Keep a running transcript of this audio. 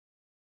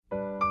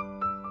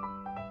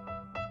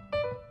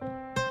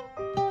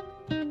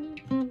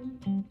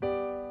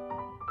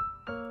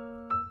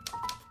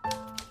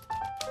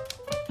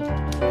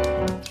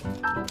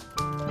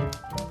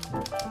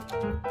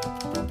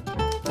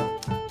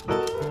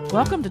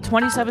Welcome to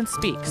 27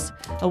 Speaks,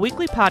 a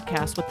weekly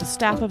podcast with the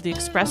staff of the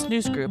Express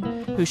News Group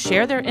who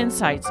share their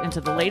insights into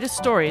the latest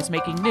stories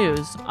making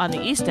news on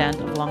the East End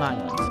of Long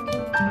Island.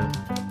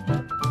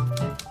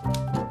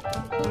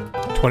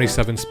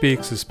 27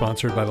 Speaks is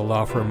sponsored by the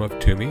law firm of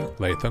Toomey,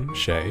 Latham,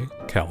 Shea,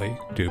 Kelly,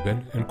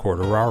 Dubin, and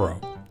Quartararo.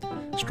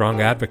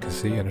 Strong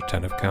advocacy and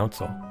attentive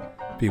counsel.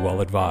 Be well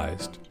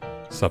advised.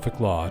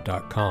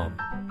 SuffolkLaw.com.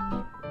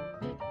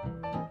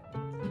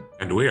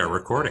 And we are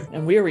recording.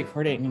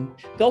 And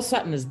Bill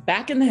Sutton is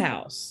back in the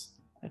house.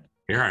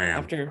 Here I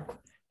am.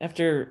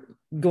 After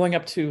going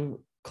up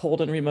to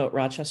cold and remote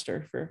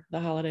Rochester for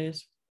the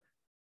holidays.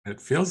 It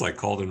feels like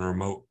cold and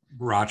remote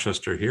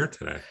Rochester here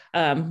today.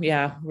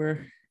 Yeah,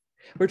 we're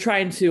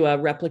trying to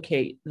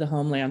replicate the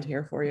homeland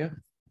here for you.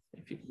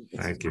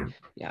 Thank you.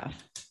 Yeah.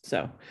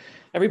 So,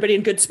 everybody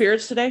in good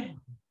spirits today?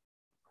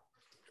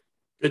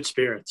 Good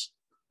spirits.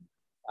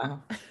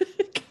 Wow.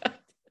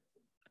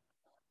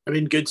 I'm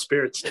in good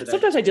spirits today.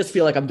 Sometimes I just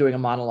feel like I'm doing a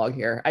monologue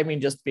here. I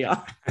mean, just be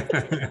honest.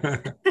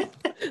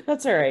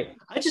 That's all right.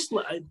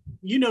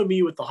 You know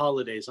me with the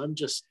holidays. I'm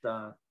just,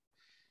 and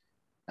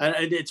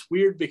it's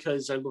weird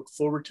because I look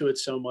forward to it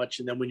so much.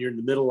 And then when you're in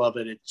the middle of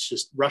it, it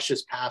just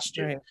rushes past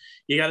you. Right.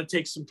 You got to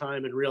take some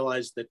time and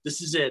realize that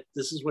this is it.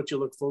 This is what you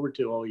look forward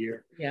to all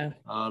year. Yeah.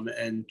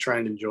 And try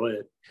and enjoy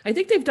it. I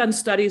think they've done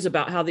studies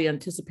about how the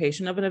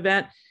anticipation of an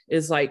event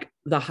is like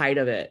the height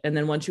of it. And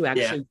then once you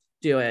actually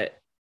do it,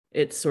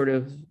 it's sort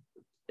of,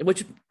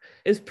 which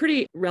is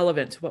pretty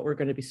relevant to what we're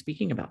going to be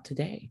speaking about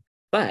today.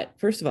 But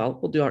first of all,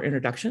 we'll do our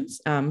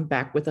introductions.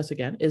 Back with us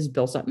again is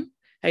Bill Sutton.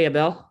 Hey,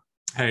 Bill.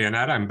 Hey,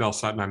 Annette. I'm Bill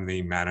Sutton. I'm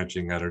the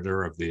managing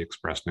editor of the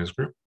Express News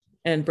Group.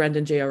 And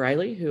Brendan J.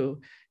 O'Reilly,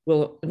 who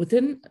will,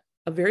 within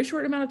a very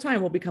short amount of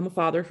time, will become a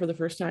father for the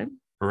first time.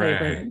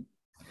 Hooray.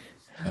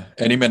 Hey,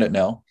 any minute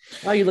now.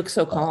 Oh, you look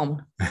so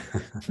calm.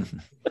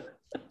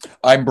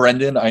 I'm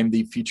Brendan. I'm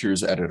the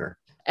features editor.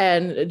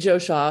 And Joe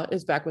Shaw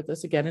is back with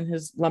us again in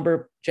his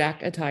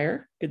lumberjack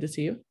attire. Good to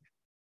see you.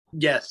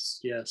 Yes,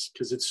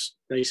 because it's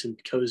nice and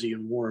cozy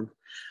and warm.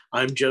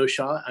 I'm Joe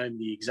Shaw. I'm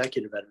the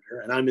executive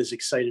editor, and I'm as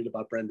excited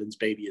about Brendan's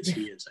baby as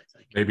he is, I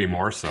think. Maybe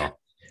more so.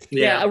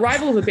 Yeah,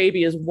 arrival of a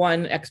baby is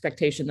one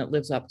expectation that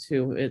lives up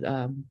to it,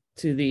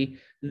 to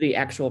the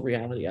actual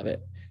reality of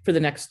it for the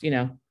next,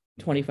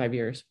 25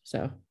 years.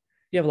 So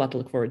you have a lot to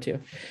look forward to.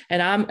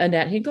 And I'm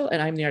Annette Hinkle,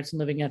 and I'm the Arts and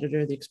Living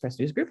editor of the Express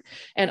News Group.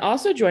 And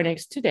also joining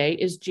us today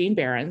is Jean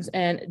Behrens.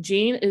 And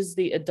Jean is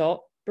the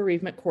adult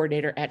bereavement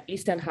coordinator at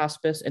East End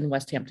Hospice in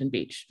West Hampton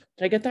Beach.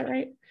 Did I get that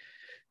right?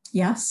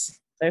 Yes.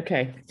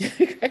 Okay.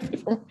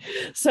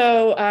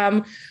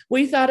 So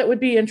we thought it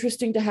would be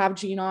interesting to have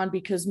Jean on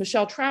because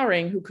Michelle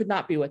Trowering, who could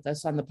not be with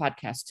us on the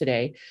podcast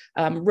today,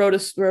 wrote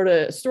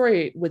a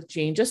story with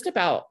Jean just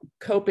about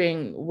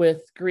coping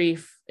with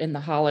grief in the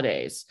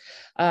holidays.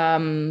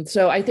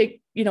 So I think,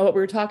 what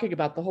we were talking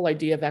about, the whole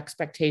idea of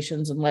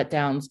expectations and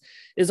letdowns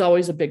is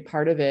always a big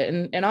part of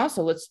it. And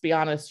also, let's be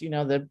honest,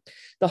 the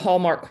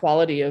hallmark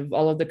quality of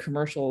all of the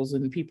commercials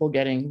and people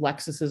getting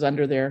Lexuses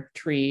under their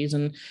trees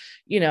and,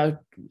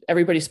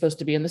 everybody's supposed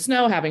to be in the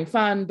snow having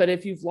fun. But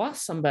if you've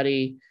lost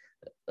somebody,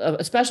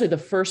 especially the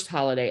first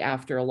holiday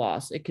after a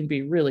loss, it can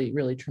be really,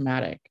 really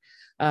traumatic.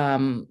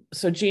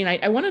 So Jean,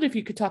 I wondered if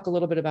you could talk a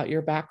little bit about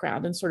your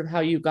background and sort of how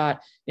you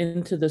got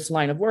into this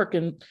line of work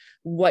and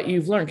what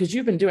you've learned, because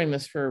you've been doing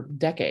this for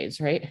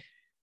decades, right?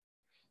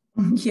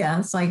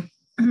 Yes,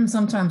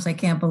 sometimes I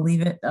can't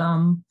believe it,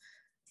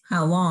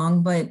 how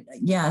long, but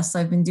yes,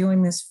 I've been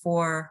doing this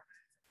for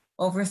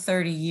over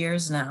 30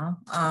 years now.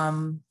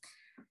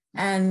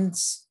 And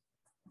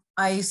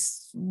I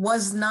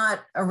was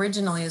not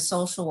originally a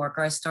social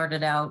worker. I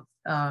started out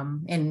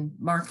in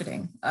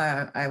marketing.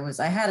 I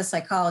had a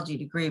psychology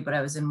degree, but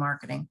I was in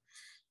marketing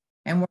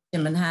and worked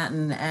in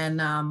Manhattan.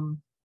 And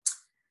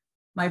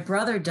my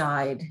brother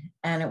died,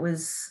 and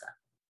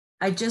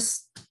I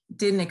just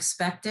didn't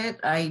expect it.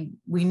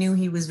 We knew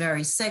he was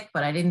very sick,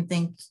 but I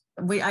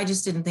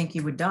just didn't think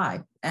he would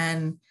die.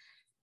 And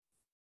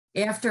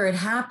after it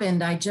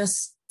happened, I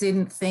just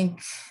didn't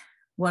think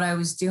what I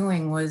was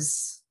doing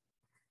was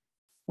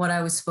what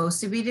I was supposed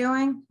to be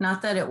doing.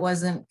 Not that it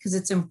wasn't, because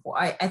it's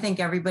important. I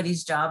think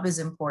everybody's job is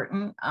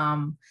important.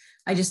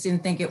 I just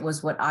didn't think it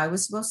was what I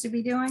was supposed to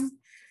be doing.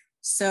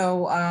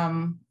 So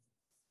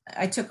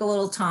I took a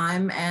little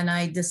time and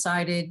I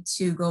decided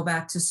to go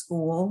back to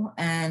school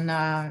and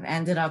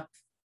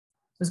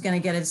was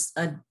going to get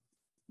a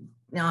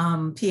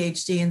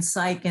PhD in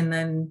psych, and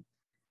then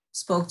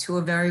spoke to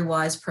a very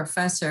wise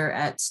professor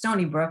at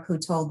Stony Brook who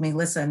told me,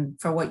 listen,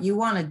 for what you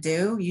want to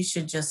do, you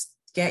should just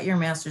get your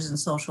master's in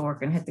social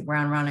work and hit the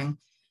ground running.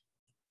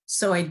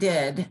 So I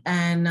did.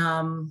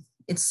 And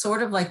it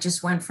sort of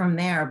just went from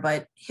there.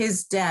 But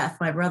his death,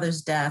 my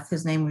brother's death,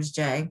 his name was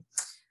Jay,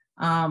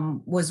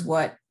 was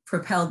what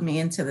propelled me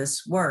into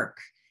this work.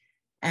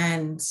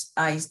 And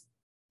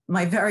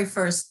my very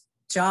first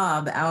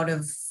job out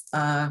of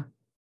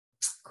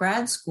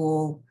grad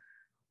school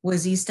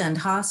was East End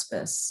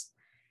Hospice.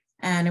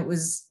 And it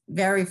was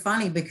very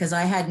funny because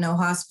I had no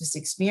hospice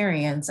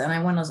experience, and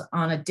I went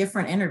on a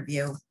different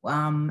interview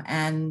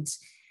and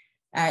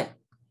at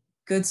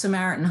Good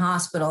Samaritan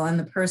Hospital. And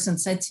the person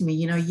said to me,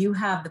 you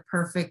have the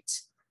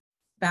perfect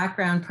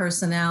background,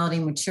 personality,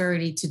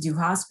 maturity to do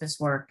hospice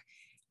work,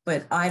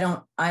 but I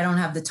don't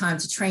have the time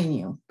to train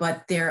you.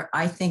 But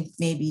I think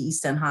maybe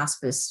East End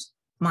Hospice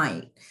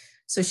might.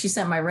 So she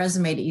sent my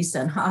resume to East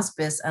End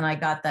Hospice, and I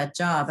got that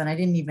job, and I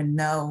didn't even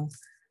know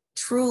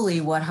truly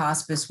what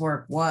hospice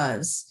work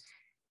was.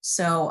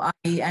 So I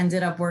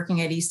ended up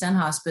working at East End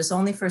Hospice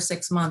only for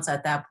 6 months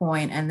at that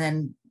point, and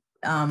then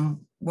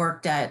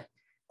worked at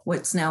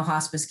what's now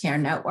Hospice Care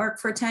Network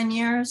for 10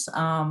 years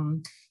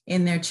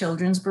in their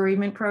children's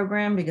bereavement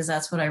program, because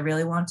that's what I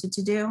really wanted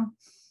to do,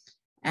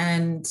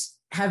 and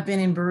have been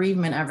in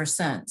bereavement ever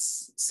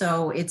since.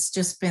 So it's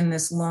just been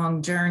this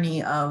long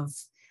journey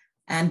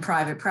and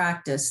private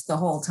practice the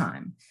whole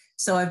time.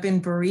 So I've been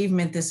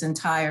bereavement this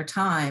entire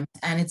time,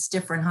 and it's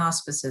different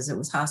hospices. It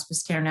was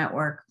Hospice Care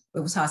Network.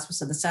 It was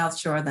Hospice of the South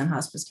Shore, then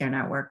Hospice Care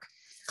Network.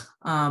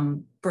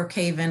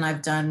 Brookhaven,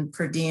 I've done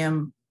per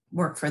diem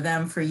work for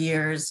them for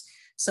years.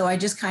 So I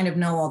just kind of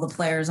know all the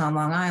players on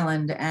Long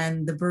Island,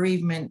 and the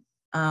bereavement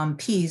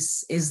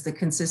piece is the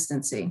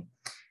consistency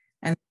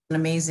and an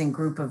amazing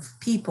group of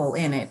people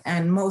in it.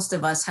 And most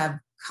of us have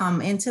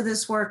come into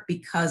this work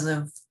because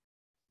of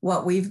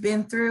what we've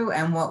been through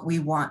and what we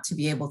want to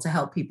be able to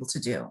help people to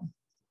do.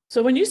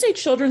 So when you say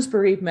children's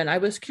bereavement, I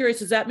was curious,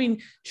 does that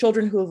mean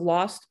children who have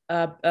lost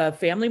a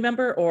family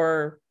member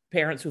or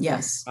parents who've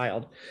lost a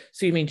child?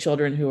 So you mean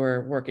children who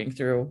are working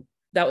through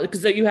that?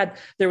 Because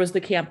there was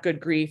the Camp Good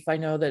Grief. I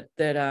know that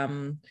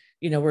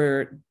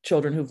where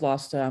children who've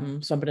lost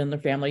somebody in their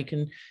family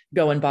can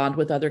go and bond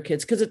with other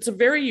kids, because it's a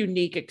very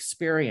unique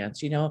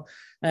experience,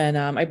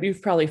 and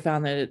you've probably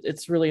found that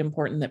it's really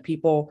important that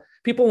people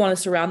want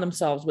to surround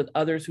themselves with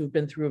others who've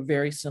been through a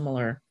very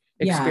similar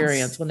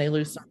experience when they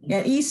lose something.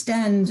 At East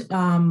End,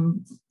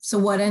 so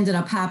what ended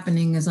up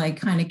happening is I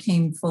kind of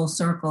came full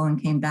circle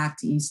and came back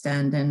to East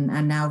End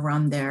and now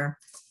run their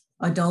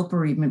adult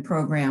bereavement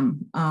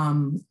program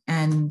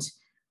and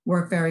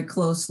work very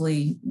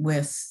closely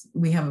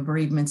we have a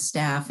bereavement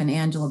staff, and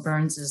Angela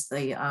Burns is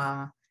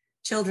the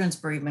children's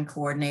bereavement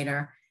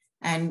coordinator.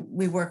 And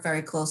we work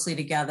very closely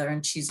together,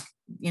 and she's,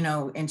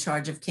 in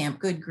charge of Camp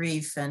Good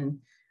Grief, and,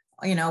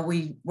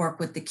 we work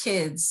with the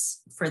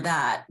kids for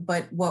that.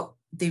 But what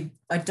the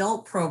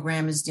adult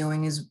program is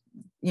doing is,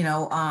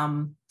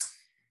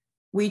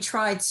 we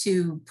try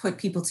to put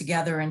people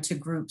together into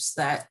groups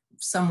that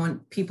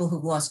people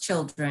who've lost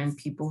children,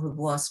 people who've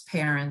lost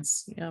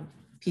parents,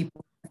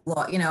 people,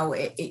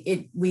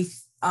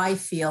 I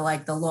feel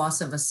like the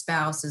loss of a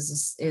spouse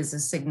is a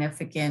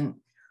significant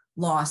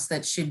loss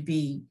that should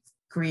be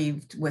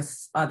grieved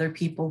with other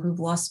people who've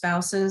lost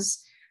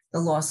spouses. The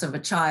loss of a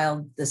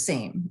child, the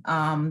same.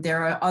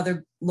 There are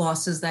other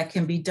losses that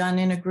can be done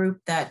in a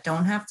group that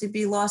don't have to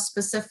be loss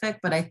specific,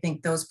 but I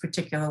think those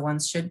particular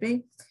ones should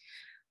be.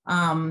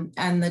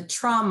 And the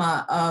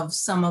trauma of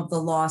some of the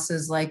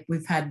losses, like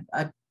we've had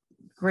a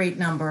great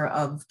number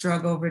of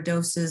drug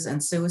overdoses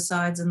and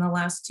suicides in the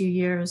last 2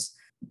 years.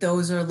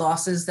 Those are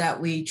losses that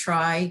we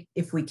try,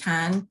 if we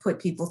can, put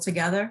people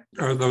together.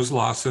 Are those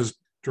losses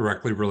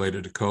directly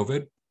related to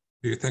COVID,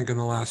 do you think, in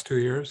the last 2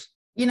 years?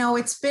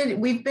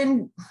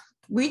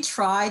 We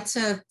try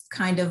to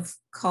kind of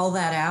call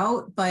that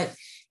out, but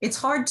it's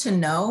hard to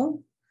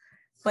know.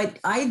 But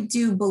I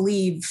do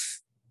believe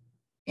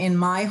in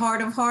my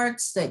heart of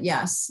hearts that,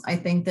 yes, I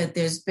think that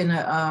there's been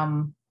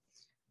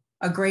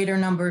a greater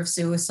number of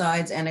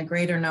suicides and a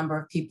greater number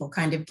of people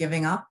kind of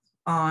giving up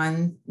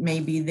on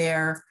maybe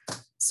their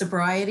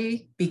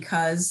sobriety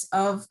because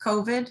of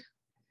COVID.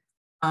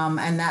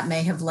 And that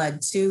may have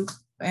led to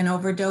an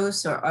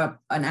overdose or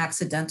an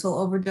accidental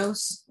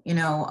overdose.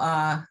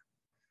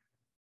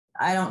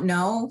 I don't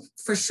know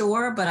for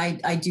sure, but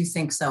I do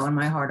think so. In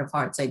my heart of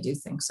hearts, I do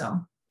think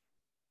so.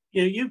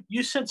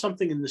 You said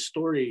something in the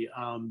story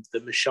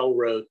that Michelle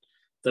wrote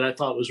that I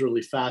thought was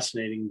really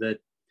fascinating, that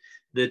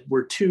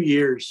we're 2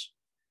 years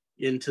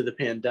into the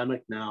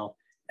pandemic now,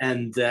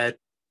 and that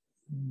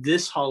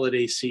this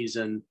holiday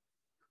season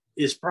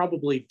is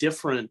probably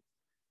different.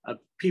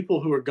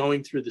 People who are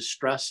going through the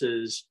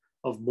stresses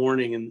of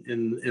mourning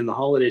in the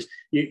holidays,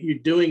 you're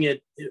doing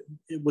it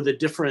with a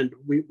different,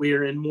 we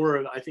are in more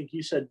of, I think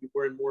you said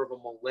we're in more of a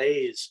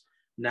malaise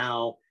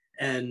now,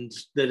 and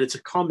that it's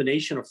a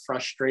combination of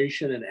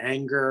frustration and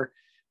anger,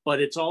 but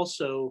it's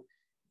also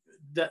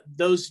that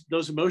those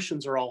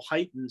emotions are all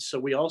heightened. So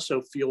we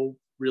also feel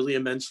really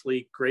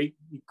immensely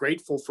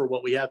grateful for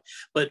what we have.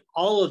 But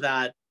all of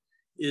that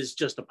is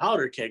just a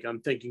powder keg, I'm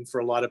thinking, for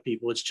a lot of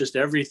people. It's just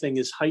everything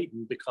is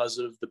heightened because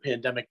of the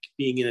pandemic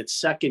being in its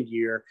second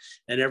year,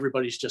 and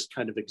everybody's just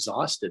kind of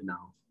exhausted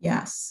now.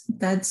 Yes,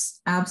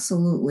 that's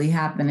absolutely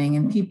happening.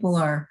 And people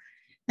are,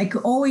 like,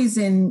 always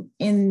in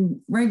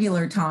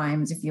regular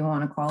times, if you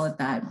want to call it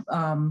that,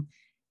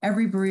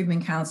 every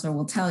bereavement counselor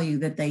will tell you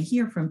that they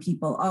hear from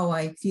people, oh,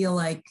 I feel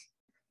like,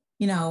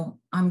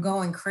 I'm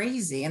going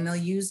crazy, and they'll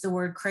use the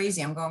word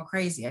crazy. I'm going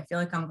crazy. I feel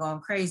like I'm going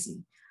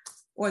crazy.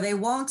 Or they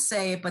won't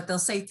say it, but they'll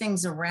say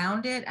things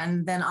around it.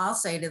 And then I'll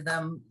say to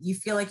them, you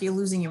feel like you're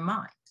losing your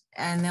mind.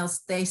 And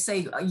they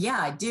say, yeah,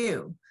 I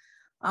do.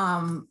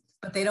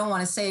 But they don't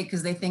want to say it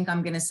because they think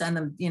I'm going to send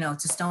them,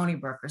 to Stony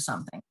Brook or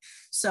something.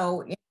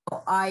 So,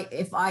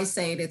 if I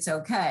say it, it's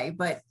okay.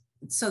 But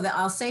so that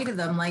I'll say to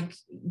them, like,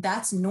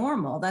 that's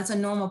normal. That's a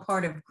normal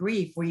part of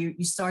grief, where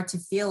you start to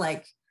feel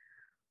like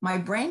my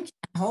brain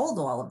can't hold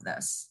all of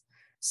this.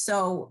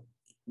 So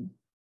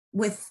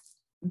with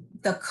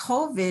the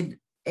COVID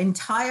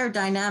entire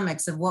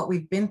dynamics of what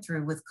we've been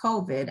through with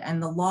COVID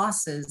and the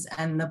losses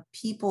and the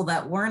people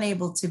that weren't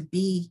able to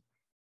be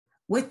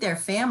with their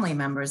family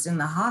members in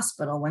the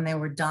hospital when they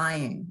were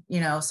dying,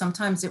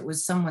 sometimes it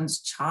was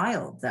someone's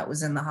child that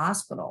was in the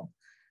hospital,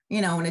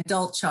 an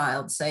adult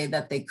child, say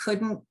that they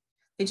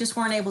just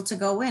weren't able to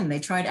go in. They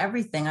tried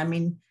everything. I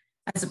mean,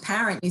 as a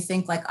parent, you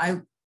think like,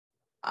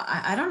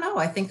 I don't know.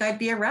 I think I'd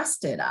be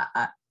arrested.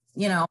 I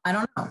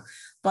don't know.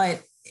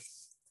 But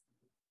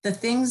the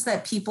things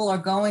that people are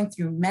going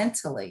through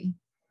mentally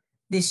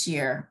this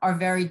year are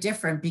very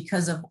different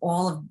because of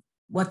all of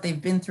what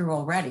they've been through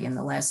already in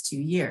the last 2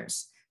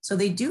 years. So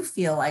they do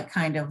feel like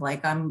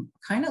I'm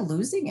kind of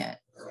losing it.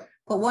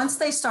 But once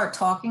they start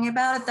talking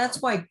about it,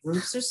 that's why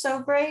groups are so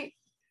great,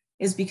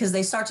 is because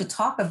they start to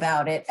talk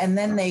about it, and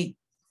then they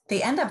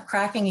end up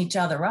cracking each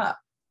other up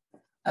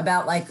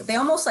about, like, they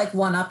almost like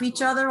one up each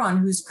other on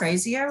who's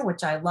crazier,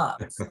 which I love.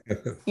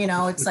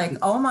 It's like,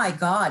 oh my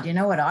God, you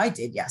know what I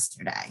did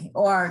yesterday?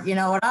 Or,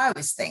 what I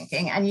was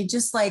thinking. And you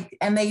just like,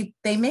 and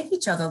they make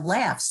each other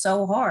laugh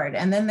so hard.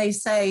 And then they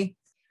say,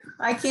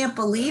 I can't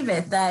believe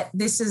it that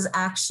this is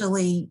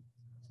actually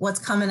what's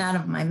coming out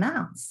of my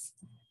mouth.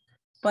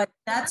 But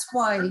that's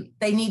why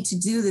they need to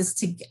do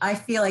this. I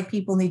feel like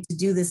people need to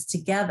do this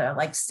together,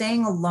 like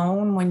staying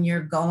alone when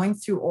you're going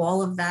through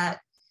all of that,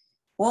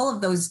 all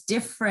of those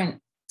different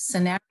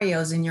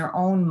scenarios in your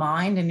own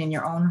mind and in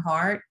your own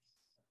heart.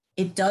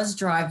 It does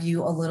drive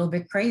you a little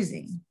bit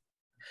crazy.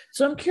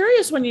 So I'm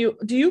curious,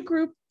 do you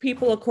group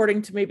people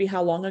according to maybe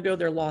how long ago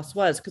their loss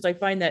was? Because I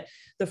find that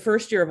the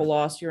first year of a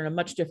loss, you're in a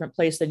much different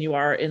place than you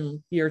are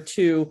in year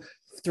 2,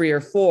 3,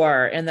 or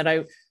 4. And that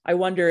I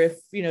wonder if,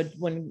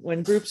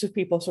 when groups of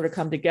people sort of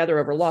come together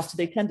over loss, do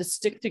they tend to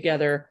stick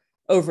together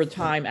over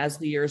time as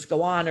the years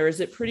go on? Or is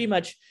it pretty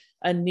much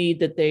a need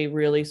that they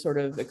really sort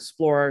of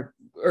explore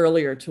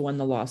earlier to when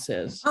the loss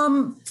is?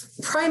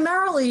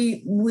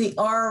 Primarily,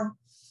 our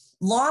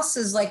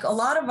losses, like a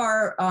lot of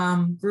our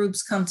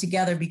groups come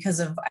together because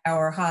of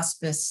our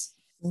hospice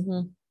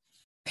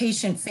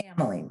patient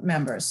family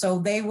members. So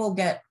they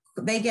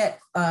get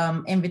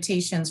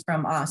invitations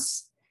from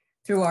us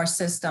through our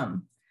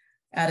system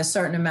at a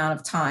certain amount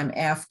of time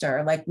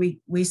after. Like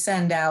we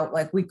send out,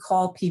 like we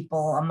call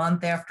people a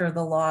month after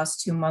the loss,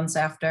 2 months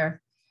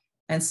after,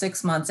 and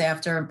 6 months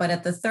after. But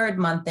at the 3rd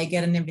month, they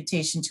get an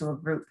invitation to a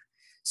group.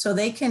 So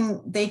they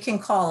can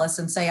call us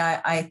and say,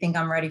 I think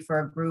I'm ready for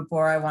a group,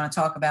 or I want to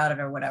talk about it,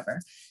 or whatever.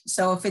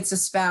 So if it's a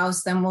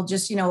spouse, then we'll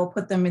just, we'll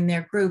put them in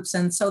their groups.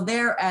 And so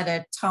they're at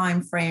a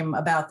time frame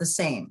about the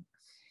same.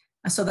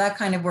 So that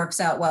kind of works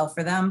out well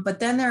for them. But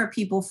then there are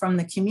people from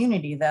the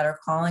community that are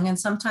calling, and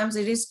sometimes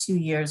it is 2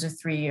 years or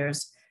 3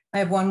 years. I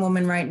have one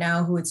woman right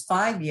now who it's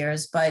 5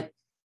 years, but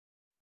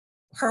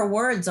her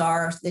words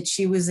are that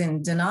she was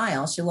in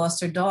denial. She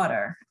lost her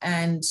daughter,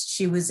 and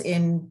she was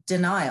in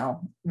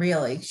denial,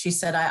 really. She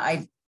said,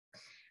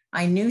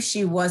 I knew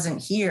she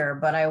wasn't here,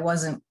 but I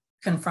wasn't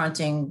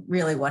confronting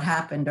really what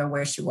happened or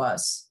where she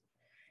was.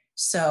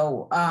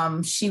 So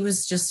she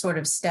was just sort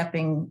of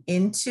stepping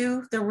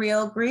into the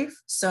real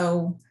grief.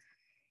 So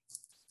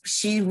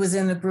she was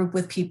in the group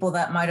with people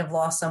that might have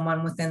lost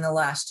someone within the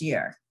last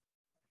year.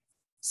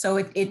 So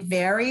it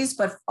varies,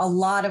 but a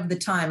lot of the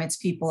time it's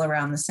people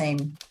around the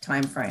same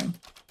time frame.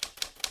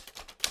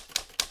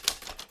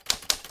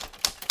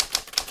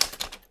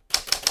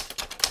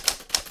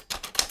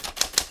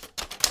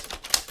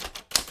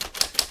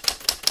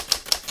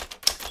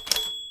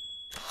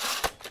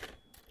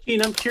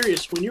 Jean, I'm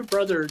curious, when your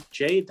brother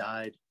Jay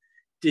died,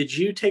 did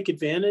you take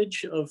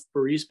advantage of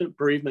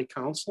bereavement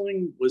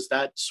counseling? Was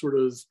that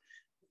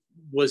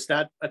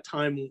a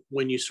time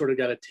when you sort of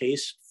got a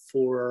taste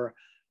for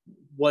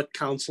what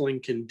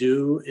counseling can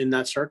do in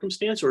that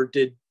circumstance, or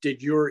did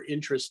your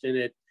interest in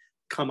it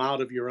come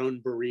out of your own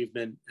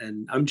bereavement?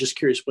 And I'm just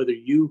curious whether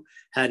you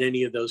had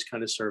any of those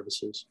kind of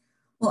services.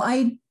 Well,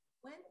 I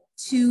went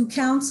to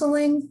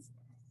counseling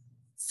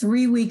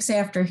 3 weeks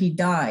after he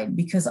died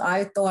because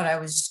I thought I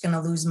was just going to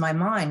lose my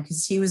mind,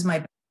 because he was my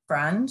best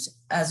friend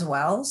as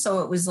well. So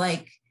it was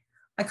like,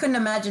 I couldn't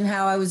imagine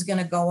how I was going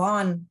to go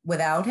on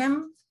without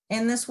him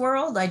in this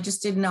world. I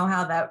just didn't know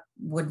how that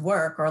would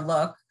work or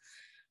look.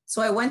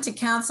 So I went to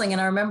counseling,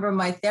 and I remember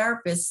my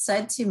therapist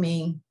said to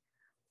me,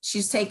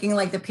 she's taking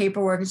like the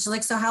paperwork, and she's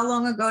like, so how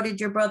long ago did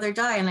your brother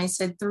die? And I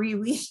said, 3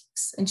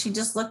 weeks. And she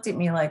just looked at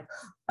me like,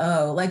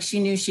 oh, like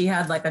she knew she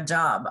had like a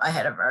job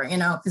ahead of her,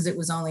 because it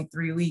was only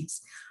 3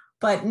 weeks.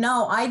 But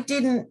no, I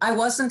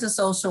wasn't a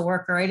social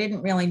worker. I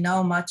didn't really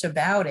know much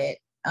about it.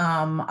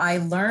 I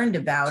learned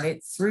about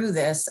it through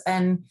this.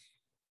 And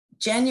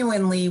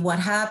genuinely what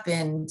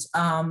happened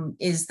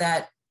is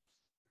that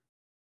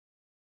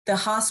the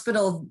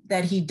hospital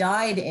that he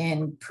died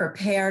in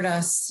prepared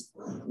us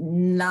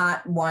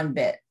not one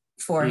bit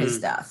for his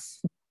death,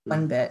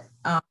 one bit.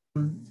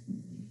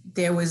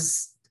 They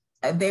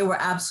were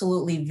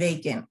absolutely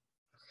vacant.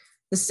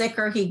 The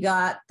sicker he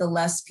got, the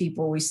less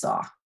people we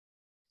saw.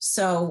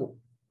 So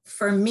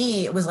for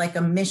me, it was like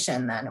a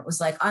mission then. It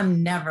was like,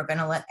 I'm never going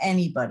to let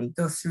anybody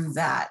go through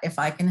that if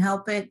I can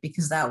help it,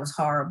 because that was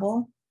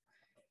horrible.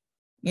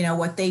 You know,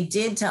 what they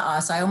did to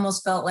us, I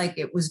almost felt like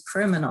it was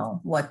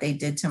criminal what they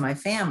did to my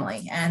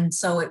family. And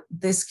so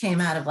this came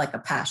out of like a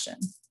passion.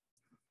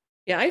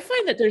 Yeah, I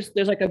find that there's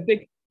like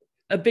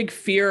a big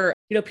fear.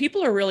 You know,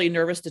 people are really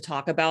nervous to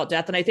talk about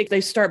death. And I think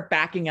they start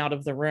backing out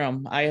of the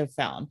room, I have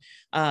found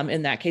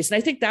in that case. And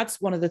I think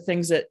that's one of the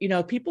things that, you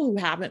know, people who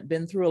haven't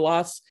been through a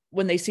loss,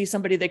 when they see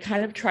somebody, they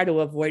kind of try to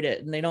avoid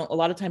it. And a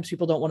lot of times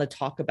people don't want to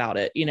talk about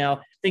it, you know,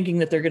 thinking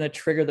that they're going to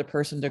trigger the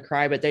person to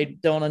cry, but they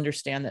don't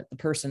understand that the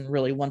person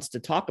really wants to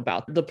talk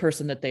about the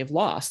person that they've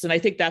lost. And I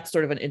think that's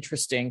sort of an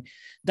interesting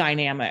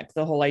dynamic,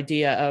 the whole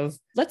idea of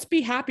let's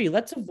be happy,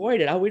 let's avoid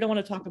it. Oh, we don't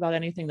want to talk about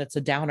anything that's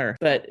a downer.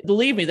 But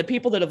believe me, the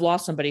people that have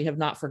lost somebody have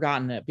not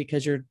forgotten it,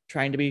 because you're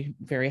trying to be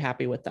very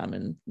happy with them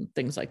and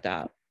things like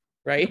that.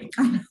 Right.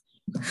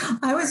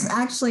 I was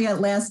actually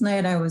last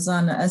night, I was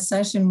on a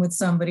session with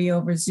somebody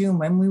over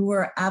Zoom, and we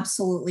were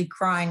absolutely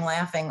crying,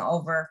 laughing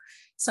over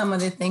some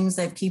of the things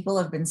that people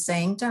have been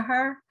saying to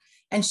her.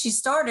 And she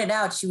started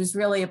out, she was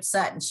really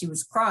upset and she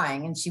was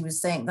crying, and she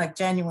was saying, like,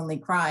 genuinely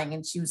crying.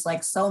 And she was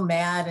like so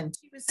mad. And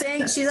she was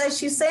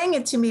saying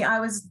it to me. I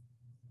was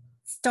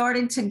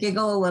starting to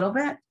giggle a little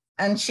bit.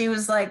 And she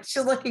was like,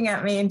 she's looking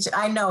at me, and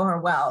I know her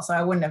well, so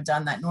I wouldn't have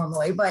done that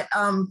normally. But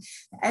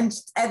and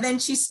then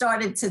she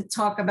started to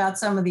talk about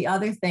some of the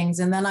other things,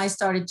 and then I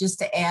started just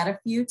to add a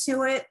few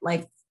to it,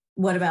 like,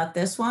 what about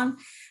this one?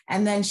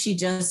 And then she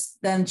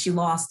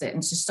lost it,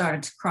 and she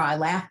started to cry,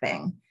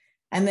 laughing,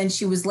 and then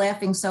she was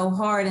laughing so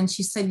hard, and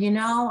she said, you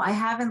know, I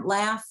haven't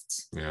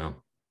laughed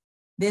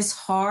this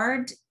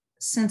hard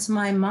since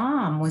my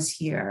mom was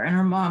here, and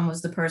her mom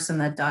was the person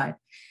that died.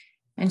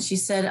 And she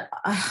said,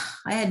 I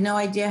had no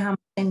idea how much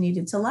I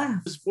needed to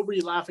laugh. What were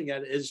you laughing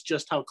at? Is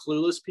just how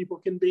clueless people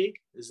can be?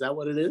 Is that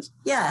what it is?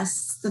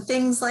 Yes. The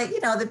things like, you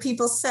know, that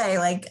people say,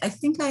 like, I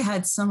think I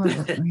had some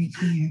of it right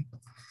here.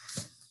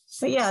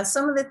 But yeah,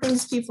 some of the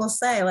things people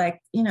say, like,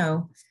 you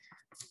know,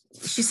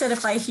 she said,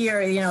 if I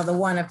hear, you know, the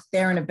one, if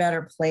they're in a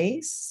better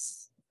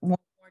place one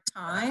more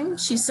time,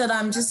 she said,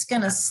 I'm just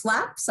going to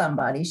slap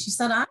somebody. She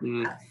said,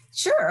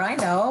 sure, I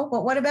know.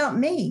 But what about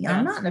me?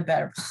 I'm not in a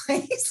better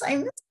place. I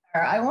miss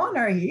her. I want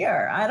her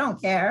here. I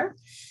don't care.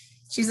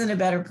 She's in a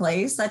better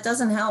place. That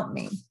doesn't help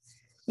me,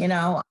 you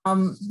know.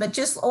 But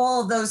just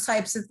all of those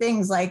types of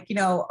things, like, you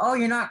know, oh,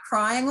 you're not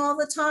crying all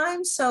the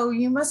time, so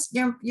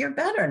you're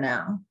better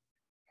now.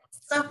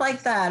 Stuff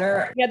like that.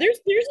 Or yeah, there's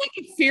like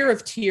a fear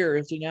of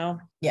tears, you know.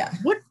 Yeah.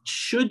 What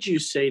should you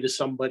say to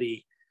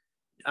somebody?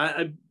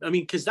 I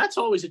mean, because that's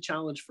always a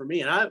challenge for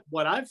me. And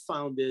what I've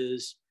found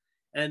is,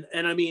 and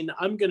I mean,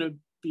 I'm going to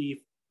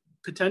be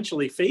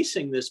potentially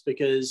facing this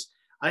because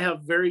I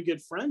have very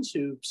good friends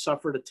who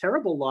suffered a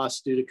terrible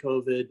loss due to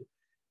COVID.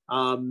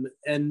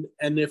 And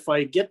if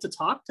I get to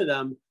talk to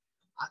them,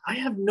 I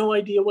have no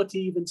idea what to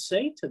even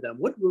say to them.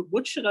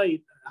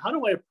 How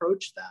do I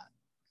approach that?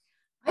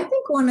 I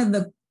think one of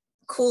the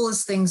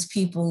coolest things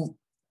people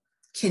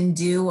can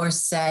do or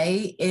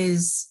say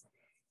is,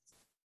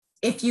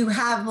 if you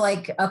have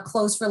like a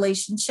close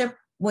relationship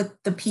with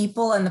the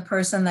people and the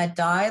person that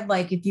died,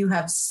 like if you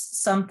have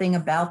something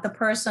about the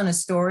person, a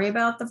story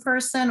about the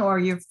person, or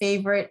your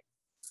favorite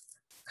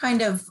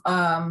kind of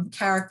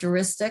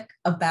characteristic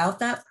about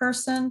that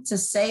person, to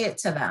say it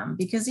to them,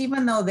 because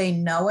even though they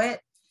know it,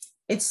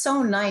 it's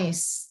so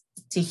nice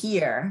to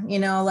hear, you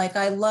know, like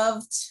I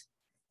loved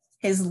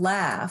his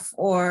laugh,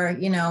 or,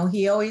 you know,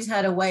 he always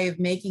had a way of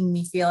making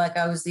me feel like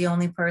I was the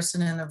only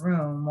person in the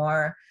room,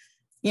 or,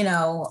 I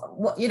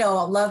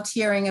loved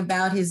hearing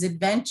about his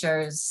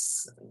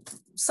adventures,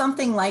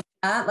 something like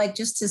that, like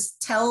just to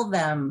tell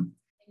them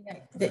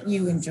that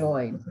you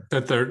enjoyed,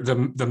 that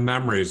the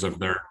memories of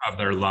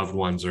their loved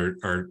ones are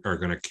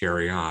going to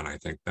carry on. I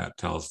think that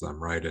tells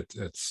them, right?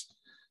 It's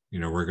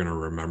we're going to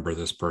remember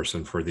this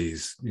person for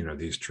these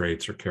these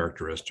traits or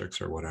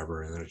characteristics or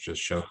whatever, and it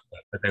just shows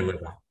that they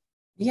live on.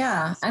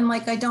 Yeah, and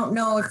like, I don't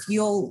know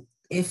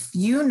if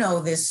you know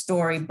this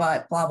story,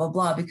 but blah blah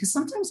blah, because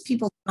sometimes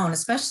people don't.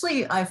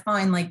 Especially, I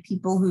find like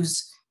people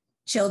whose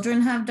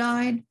children have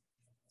died,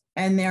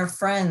 and their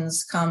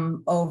friends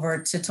come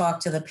over to talk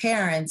to the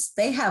parents,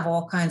 they have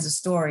all kinds of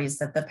stories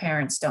that the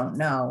parents don't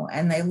know,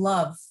 and they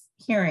love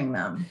hearing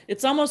them.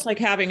 It's almost like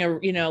having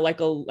like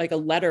a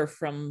letter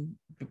from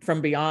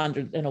beyond,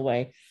 in a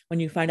way,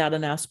 when you find out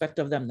an aspect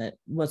of them that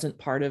wasn't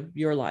part of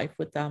your life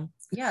with them.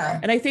 Yeah.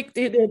 And I think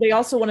they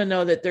also want to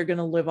know that they're going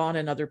to live on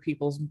in other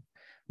people's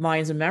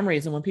minds and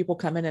memories. And when people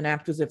come in and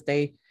act as if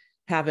they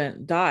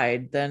haven't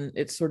died, then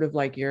it's sort of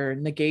like you're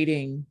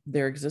negating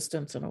their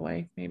existence in a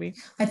way, maybe.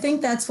 I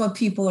think that's what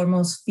people are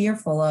most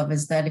fearful of,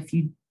 is that if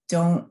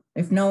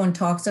no one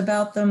talks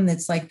about them,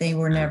 it's like they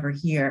were never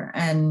here.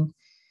 And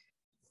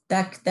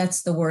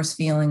that's the worst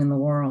feeling in the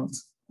world,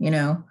 you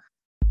know?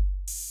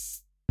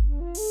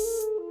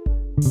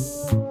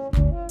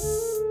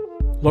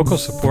 Local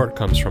support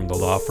comes from the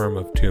law firm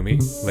of Toomey,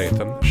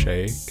 Latham,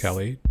 Shea,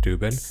 Kelly,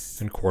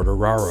 Dubin, and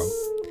Corderaro.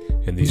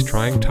 In these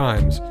trying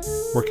times,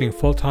 working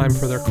full-time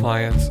for their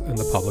clients and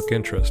the public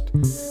interest,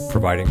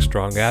 providing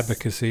strong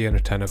advocacy and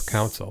attentive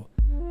counsel.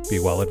 Be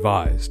well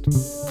advised.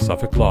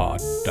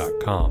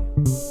 SuffolkLaw.com.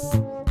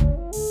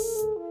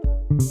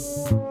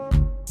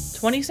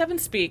 27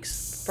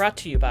 Speaks, brought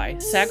to you by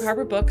Sag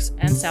Harbor Books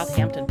and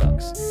Southampton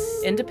Books,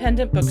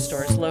 independent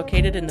bookstores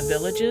located in the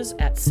Villages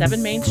at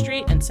 7 Main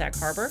Street in Sag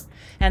Harbor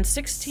and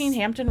 16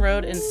 Hampton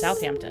Road in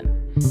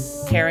Southampton,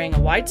 carrying a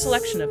wide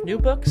selection of new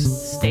books,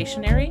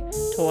 stationery,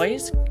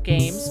 toys,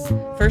 games,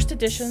 first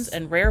editions,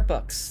 and rare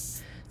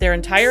books. Their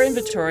entire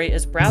inventory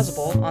is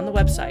browsable on the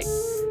website,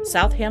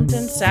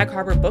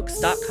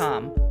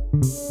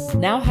 southamptonsagharbourbooks.com.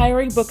 Now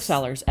hiring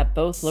booksellers at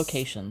both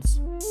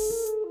locations.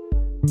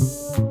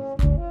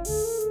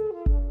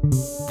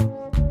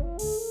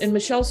 In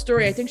Michelle's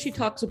story, I think she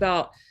talks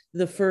about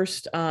the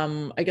first,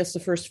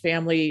 the first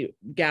family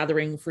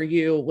gathering for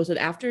you. Was it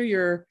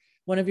after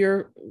one of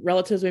your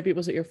relatives, maybe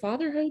was it your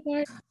father who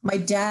died? My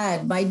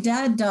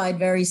dad died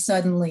very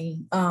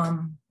suddenly,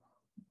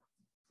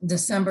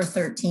 December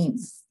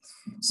 13th.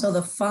 So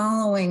the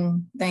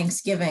following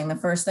Thanksgiving, the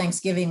first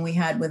Thanksgiving we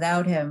had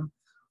without him,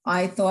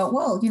 I thought,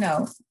 well,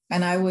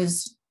 and I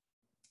was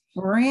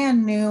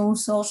brand new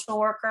social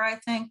worker, I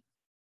think,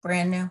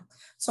 brand new.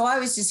 So I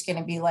was just going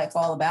to be like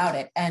all about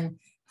it and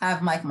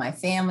have like my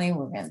family,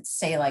 we're going to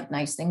say like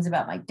nice things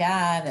about my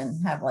dad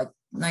and have like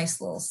nice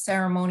little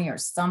ceremony or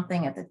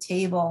something at the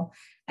table.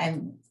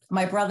 And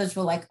my brothers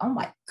were like, oh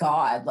my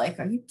God, like,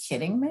 are you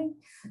kidding me?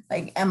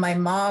 Like, and my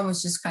mom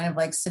was just kind of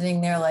like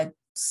sitting there like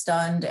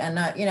stunned and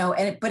not,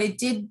 but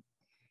it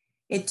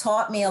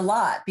taught me a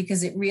lot,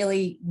 because it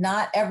really,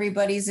 not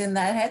everybody's in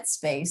that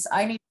headspace.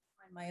 I need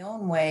to find my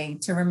own way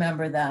to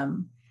remember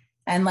them.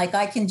 And like,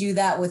 I can do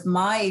that with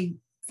my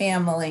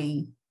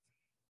family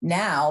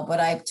now,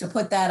 but to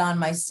put that on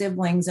my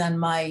siblings and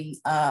my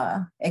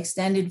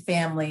extended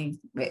family,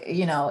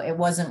 it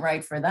wasn't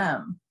right for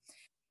them.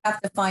 You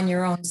have to find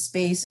your own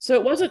space. So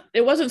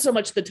it wasn't so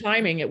much the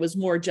timing, it was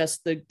more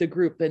just the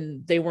group,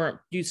 and they weren't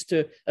used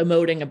to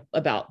emoting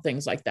about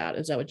things like that.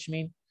 Is that what you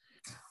mean?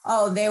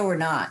 Oh, they were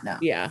not. No.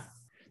 Yeah.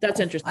 That's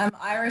interesting. I'm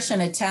Irish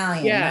and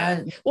Italian.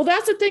 Yeah. Well,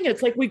 that's the thing.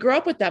 It's like we grew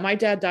up with that. My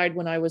dad died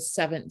when I was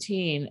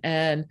 17,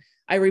 and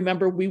I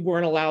remember we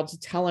weren't allowed to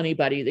tell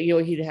anybody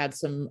that, he'd had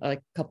some like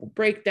a couple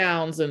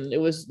breakdowns, and it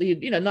was,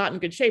 not in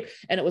good shape.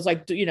 And it was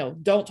like,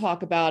 don't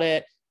talk about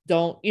it.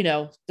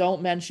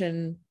 Don't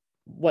mention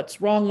what's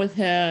wrong with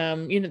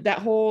him. That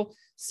whole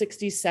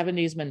 60s,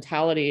 70s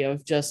mentality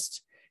of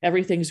just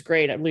everything's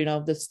great.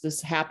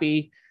 This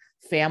happy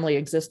family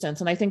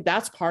existence. And I think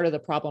that's part of the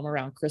problem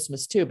around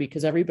Christmas too,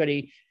 because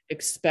everybody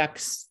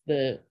expects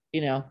the,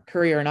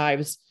 Currier and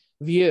Ives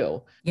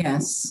view.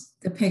 Yes.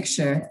 The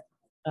picture.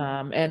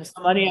 And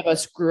so many of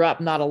us grew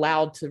up not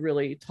allowed to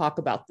really talk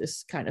about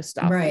this kind of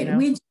stuff. Right.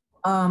 We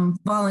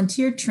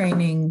volunteer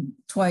training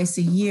twice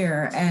a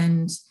year,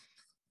 and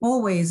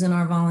always in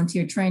our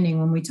volunteer training,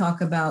 when we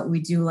talk about,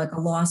 we do like a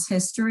loss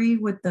history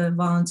with the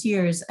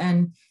volunteers,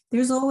 and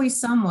there's always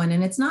someone,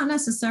 and it's not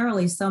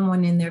necessarily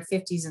someone in their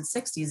 50s and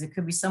 60s. It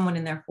could be someone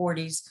in their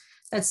 40s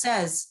that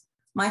says,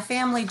 my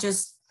family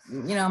just,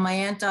 my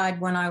aunt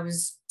died when I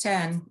was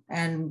 10,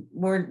 and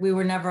we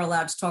were never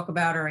allowed to talk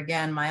about her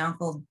again. My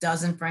uncle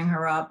doesn't bring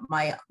her up.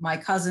 My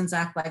cousins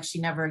act like she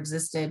never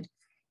existed.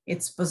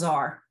 It's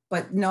bizarre,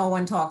 but no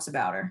one talks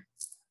about her.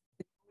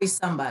 There's always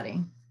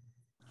somebody.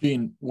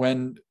 Jean,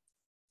 when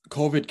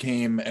COVID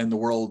came and the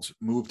world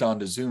moved on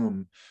to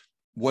Zoom,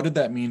 what did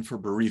that mean for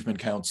bereavement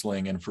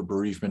counseling and for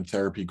bereavement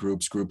therapy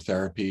groups, group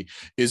therapy?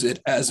 Is it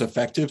as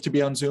effective to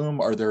be on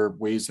Zoom? Are there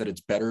ways that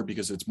it's better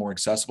because it's more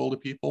accessible to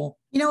people?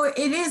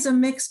 It is a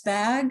mixed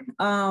bag,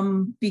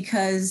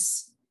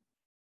 because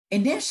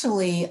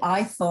initially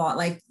I thought,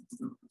 like,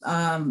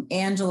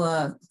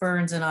 Angela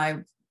Burns and I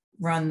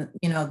run,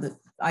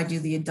 I do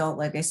the adult,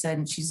 like I said,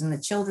 and she's in the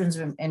children's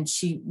room, and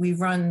we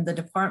run the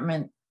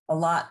department a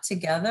lot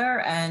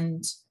together.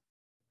 And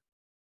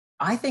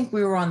I think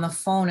we were on the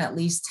phone at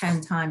least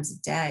 10 times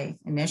a day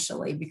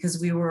initially,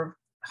 because we were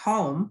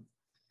home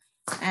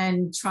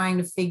and trying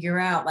to figure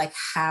out like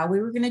how we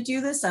were going to do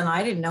this. And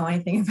I didn't know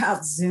anything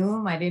about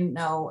Zoom. I didn't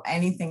know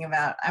anything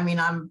about, I'm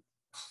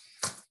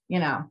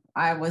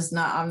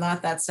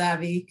not that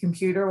savvy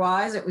computer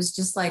wise. It was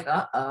just like,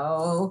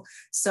 uh-oh.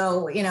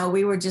 So,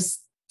 we were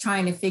just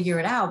trying to figure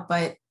it out.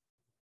 But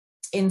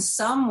in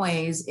some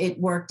ways it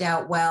worked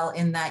out well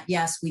in that,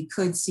 yes, we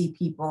could see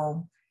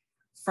people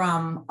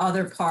from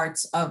other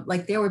parts of,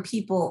 like, there were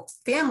people,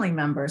 family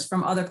members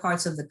from other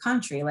parts of the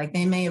country. Like,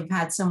 they may have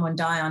had someone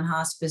die on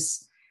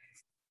hospice,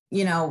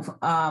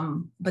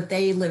 but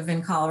they live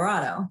in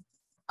Colorado.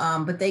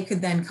 but they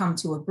could then come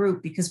to a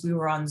group because we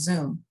were on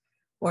Zoom.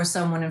 Or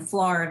someone in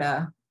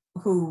Florida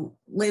who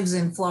lives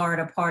in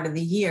Florida part of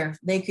the year,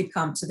 they could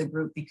come to the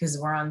group because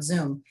we're on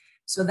Zoom.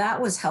 So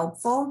that was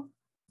helpful.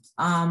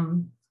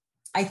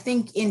 I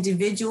think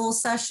individual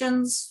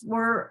sessions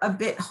were a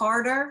bit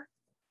harder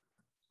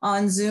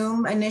on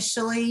Zoom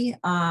initially,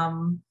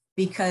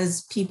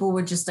 because people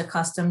were just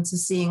accustomed to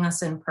seeing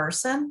us in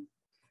person.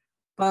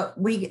 But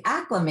we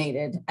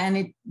acclimated,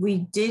 and we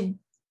did,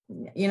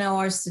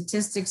 our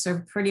statistics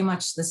are pretty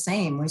much the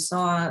same. We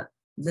saw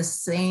the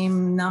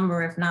same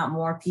number, if not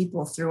more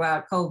people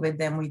throughout COVID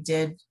than we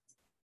did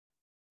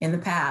in the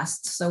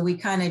past. So we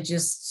kind of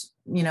just,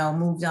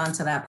 moved on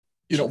to that.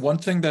 One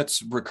thing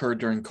that's recurred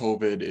during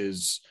COVID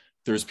is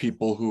there's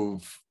people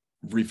who've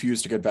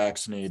refused to get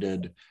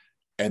vaccinated,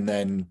 and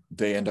then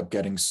they end up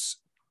getting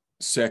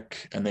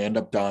sick and they end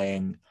up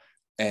dying,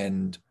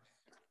 and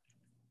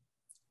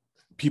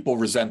people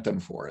resent them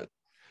for it.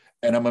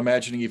 And I'm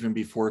imagining even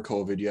before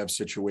COVID, you have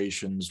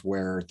situations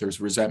where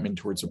there's resentment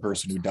towards the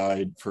person who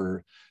died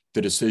for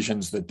the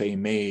decisions that they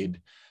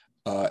made.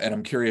 And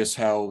I'm curious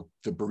how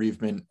the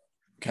bereavement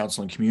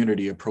counseling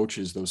community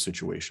approaches those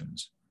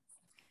situations.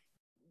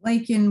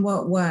 Like in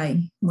what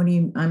way?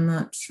 I'm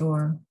not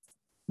sure.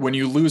 When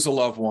you lose a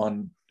loved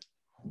one,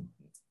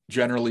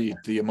 generally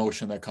the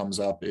emotion that comes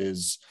up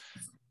is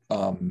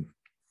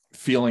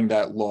feeling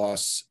that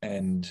loss,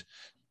 and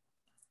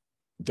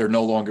they're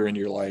no longer in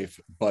your life.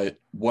 But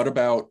what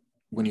about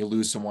when you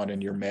lose someone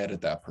and you're mad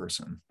at that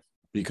person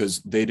because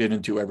they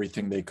didn't do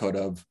everything they could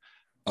have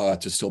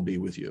to still be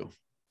with you?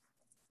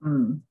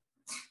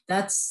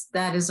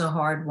 That is a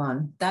hard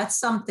one. That's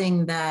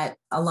something that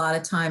a lot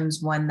of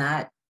times when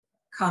that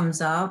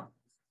comes up,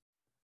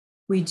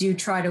 we do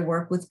try to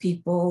work with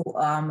people.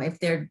 If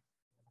they're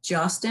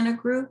just in a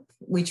group,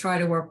 we try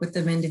to work with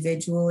them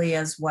individually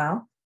as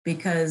well,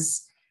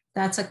 because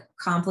that's a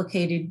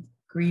complicated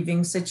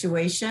grieving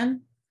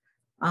situation.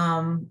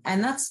 And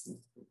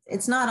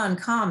it's not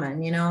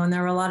uncommon, and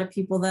there are a lot of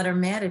people that are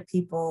mad at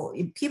people.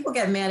 People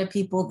get mad at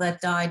people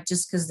that died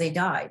just because they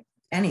died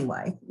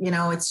anyway.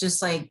 It's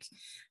just like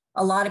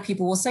a lot of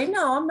people will say,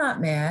 no, I'm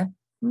not mad.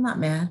 I'm not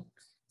mad.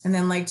 And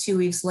then like 2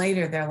 weeks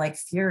later, they're like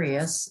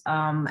furious.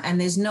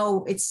 And it's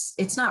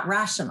not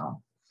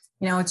rational.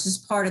 It's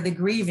just part of the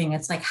grieving.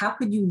 It's like, how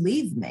could you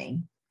leave me?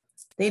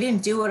 They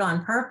didn't do it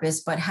on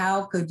purpose, but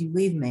how could you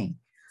leave me?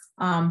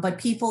 But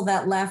people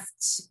that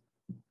left,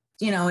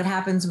 it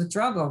happens with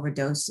drug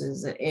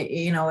overdoses.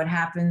 It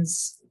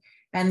happens.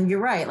 And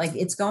you're right. Like,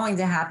 it's going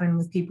to happen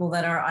with people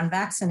that are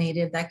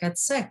unvaccinated that get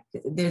sick.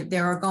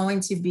 There are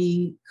going to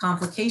be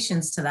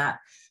complications to that.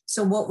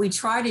 So what we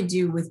try to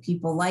do with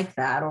people like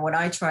that, or what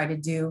I try to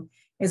do,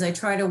 is I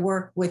try to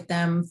work with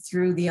them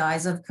through the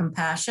eyes of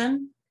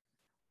compassion,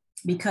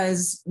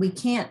 because we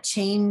can't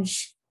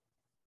change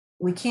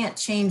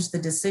the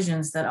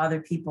decisions that other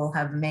people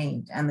have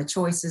made and the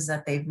choices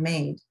that they've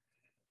made.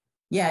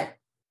 Yet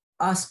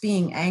us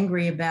being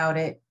angry about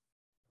it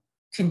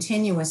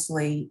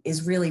continuously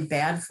is really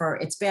bad for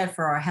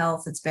our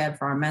health. It's bad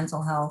for our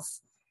mental health.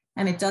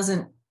 And it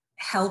doesn't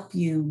help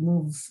you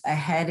move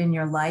ahead in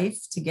your life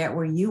to get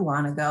where you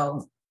want to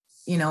go,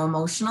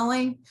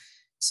 emotionally.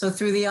 So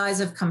through the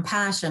eyes of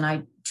compassion,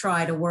 I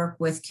try to work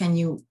with, can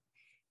you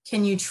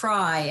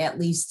try at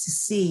least to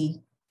see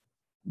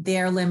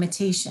their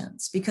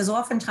limitations? Because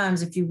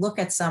oftentimes if you look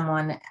at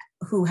someone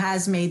who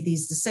has made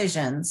these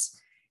decisions,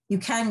 you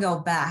can go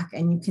back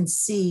and you can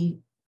see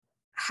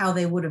how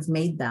they would have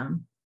made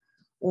them,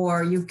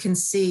 or you can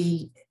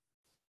see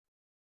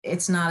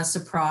it's not a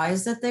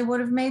surprise that they would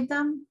have made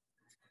them.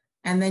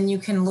 And then you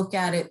can look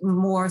at it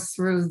more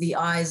through the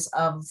eyes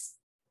of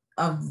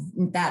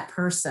that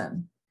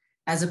person,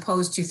 as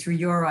opposed to through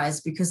your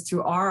eyes, because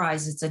through our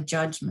eyes, it's a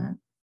judgment.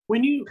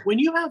 When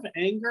you have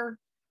anger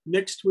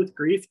mixed with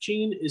grief,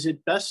 Jean, is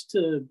it best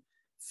to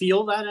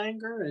feel that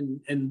anger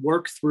and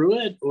work through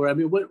it? Or,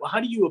 how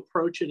do you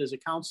approach it as a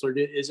counselor?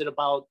 Is it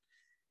about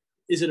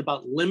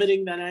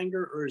limiting that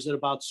anger, or is it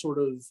about sort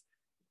of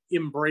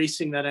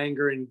embracing that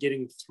anger and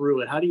getting through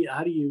it? How do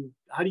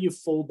you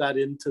fold that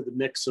into the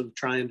mix of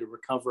trying to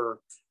recover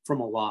from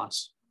a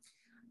loss?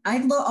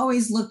 I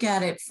always look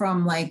at it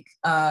from like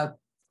the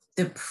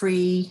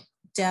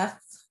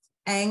pre-death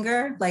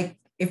anger. Like,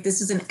 if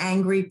this is an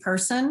angry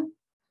person,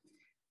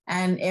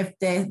 and if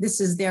this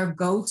is their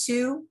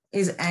go-to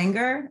is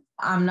anger,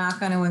 I'm not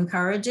going to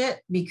encourage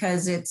it,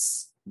 because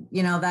it's,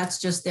 that's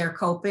just their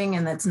coping,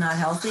 and that's not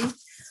healthy.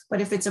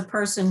 But if it's a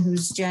person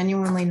who's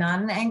genuinely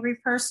not an angry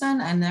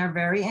person and they're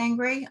very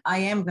angry, I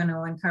am going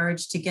to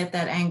encourage to get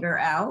that anger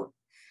out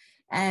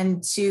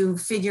and to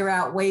figure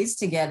out ways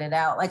to get it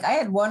out. Like, I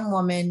had one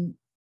woman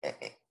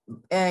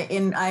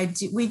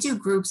we do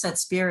groups at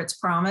Spirits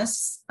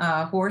Promise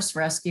Horse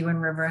Rescue in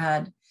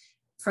Riverhead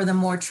for the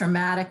more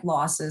traumatic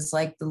losses,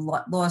 like the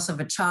loss of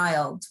a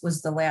child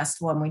was the last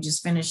one. We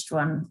just finished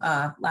one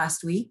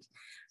last week.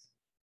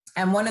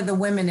 And one of the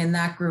women in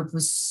that group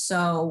was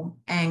so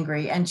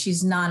angry, and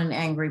she's not an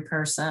angry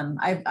person.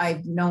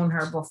 I've known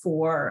her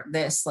before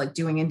this, like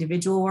doing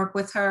individual work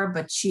with her,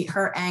 but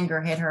her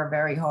anger hit her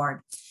very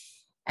hard.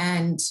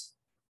 And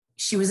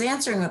she was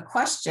answering a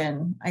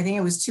question, I think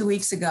it was 2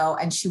 weeks ago,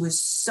 and she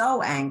was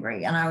so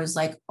angry. And I was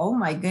like, oh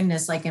my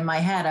goodness, like in my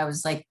head, I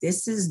was like,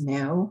 this is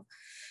new.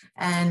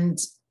 And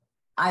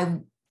I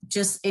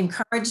just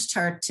encouraged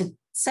her to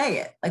say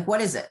it. Like,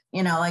 what is it?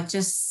 Like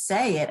just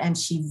say it. And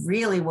she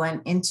really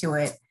went into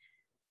it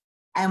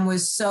and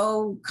was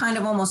so kind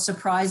of almost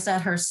surprised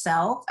at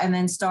herself, and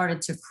then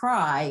started to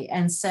cry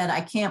and said,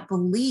 I can't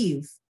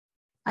believe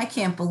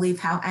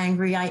how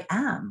angry I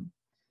am.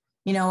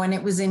 And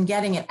it was in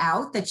getting it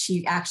out that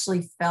she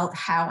actually felt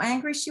how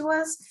angry she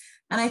was.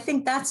 And I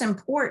think that's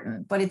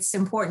important, but it's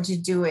important to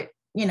do it,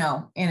 in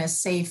a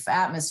safe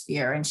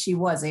atmosphere. And she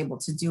was able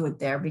to do it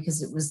there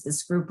because it was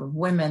this group of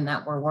women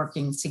that were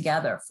working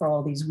together for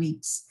all these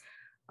weeks.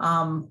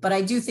 But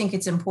I do think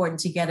it's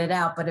important to get it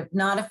out, but if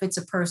it's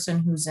a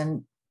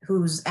person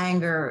whose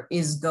anger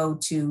is go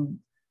to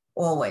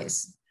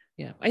always.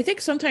 Yeah. I think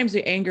sometimes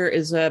the anger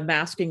is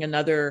masking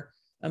another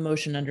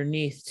emotion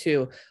underneath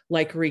too,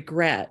 like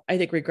regret. I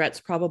think regret's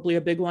probably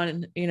a big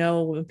one,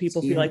 when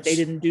people feel like they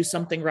didn't do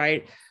something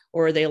right,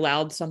 or they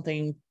allowed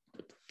someone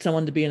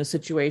to be in a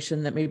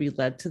situation that maybe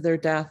led to their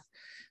death.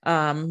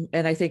 And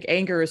I think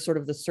anger is sort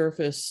of the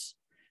surface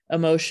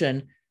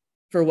emotion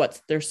for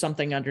there's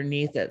something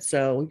underneath it.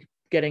 So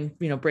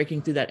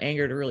breaking through that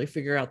anger to really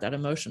figure out that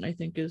emotion, I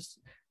think is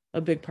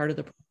a big part of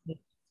the problem.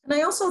 And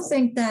I also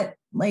think that,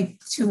 like,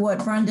 to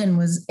what Brendan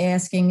was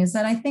asking, is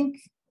that I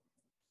think,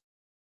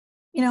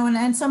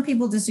 and some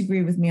people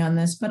disagree with me on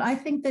this, but I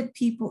think that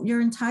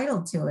you're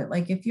entitled to it.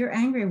 Like, if you're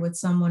angry with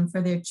someone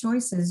for their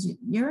choices,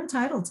 you're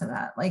entitled to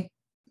that. Like,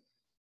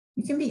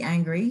 you can be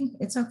angry.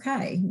 It's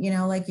okay.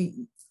 Like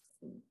you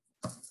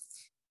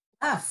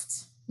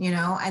left,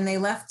 and they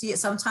left you.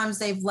 Sometimes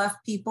they've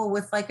left people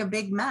with like a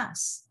big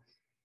mess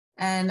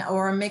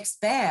or a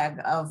mixed bag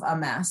of a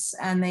mess.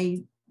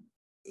 And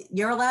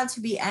you're allowed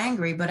to be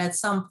angry, but at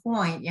some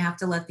point you have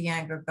to let the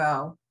anger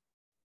go.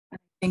 I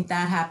think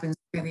that happens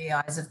through the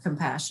eyes of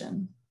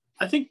compassion.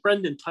 I think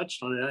Brendan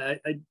touched on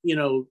it.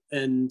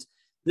 And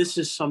this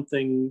is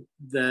something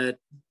that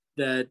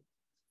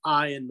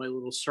I and my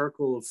little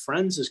circle of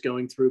friends is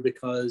going through,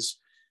 because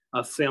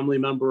a family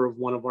member of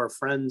one of our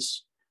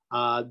friends,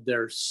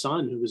 their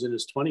son, who was in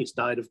his 20s,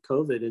 died of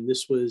COVID. And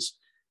this was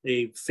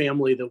a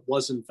family that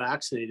wasn't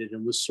vaccinated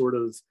and was sort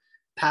of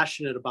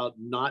passionate about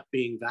not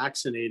being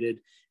vaccinated.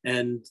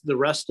 And the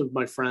rest of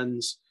my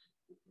friends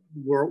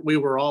we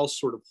were all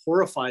sort of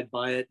horrified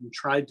by it and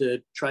tried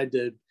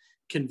to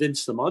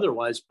convince them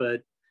otherwise.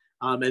 But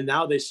and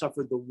now they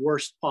suffered the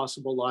worst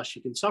possible loss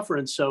you can suffer.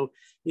 And so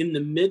in the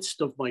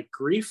midst of my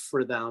grief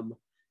for them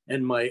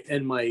and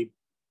my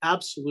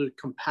absolute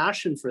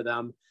compassion for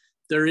them,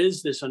 there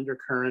is this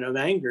undercurrent of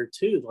anger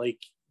too. Like,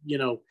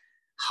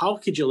 how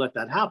could you let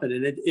that happen?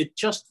 And it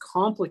just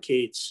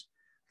complicates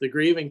the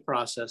grieving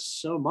process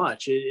so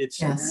much. It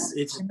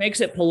makes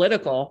it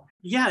political.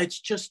 Yeah, it's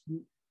just,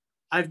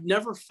 I've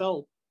never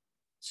felt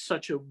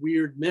such a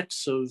weird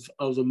mix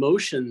of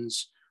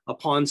emotions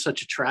upon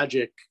such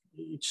tragic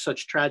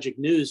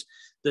news.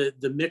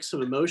 The mix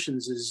of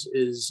emotions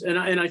is and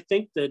I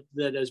think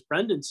that as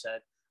Brendan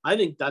said, I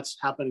think that's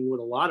happening with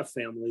a lot of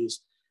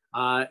families.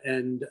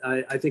 And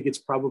I think it's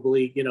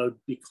probably,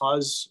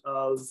 because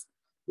of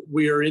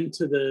we are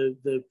into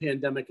the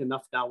pandemic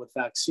enough now with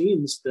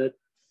vaccines that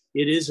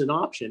it is an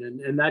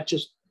option, and that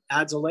just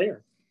adds a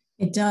layer.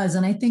 It does.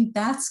 And I think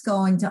that's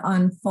going to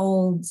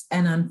unfold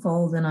and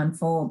unfold and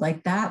unfold.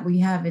 Like that we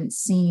haven't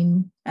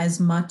seen as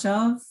much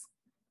of,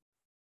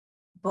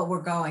 but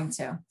we're going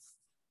to.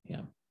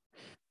 Yeah.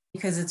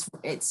 Because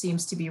it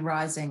seems to be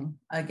rising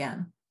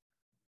again,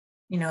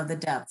 the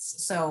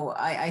deaths. So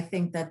I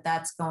think that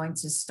that's going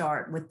to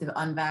start with the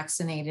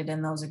unvaccinated,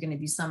 and those are going to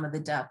be some of the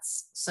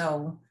deaths.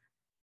 So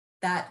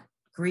that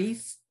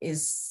grief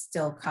is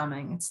still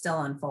coming. It's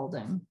still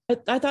unfolding.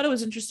 I thought it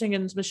was interesting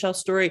in Michelle's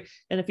story.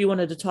 And if you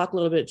wanted to talk a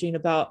little bit, Jean,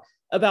 about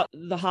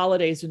the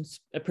holidays in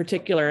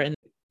particular and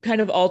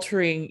kind of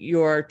altering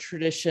your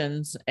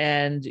traditions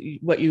and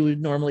what you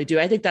would normally do.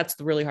 I think that's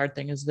the really hard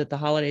thing, is that the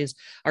holidays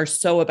are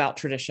so about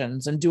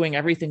traditions and doing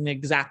everything the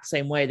exact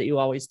same way that you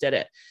always did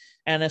it.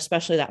 And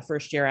especially that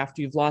first year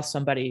after you've lost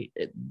somebody,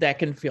 that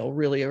can feel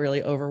really,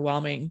 really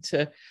overwhelming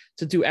to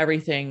do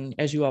everything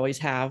as you always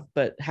have,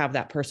 but have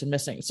that person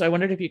missing. So I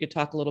wondered if you could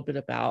talk a little bit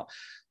about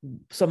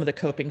some of the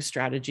coping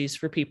strategies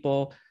for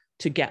people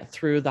to get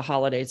through the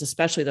holidays,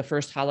 especially the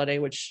first holiday,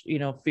 which,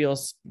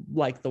 feels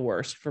like the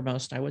worst for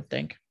most, I would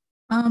think.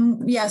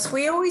 Yes,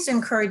 we always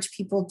encourage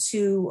people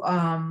to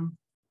kind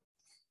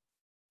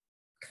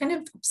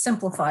of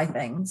simplify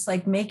things,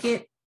 like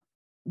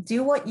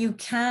do what you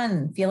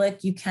can feel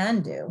like you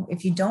can do.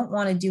 If you don't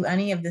want to do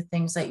any of the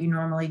things that you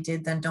normally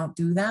did, then don't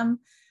do them.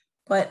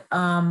 But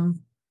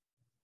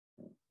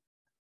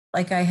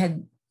like I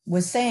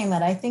was saying,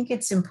 that I think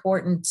it's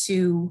important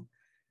to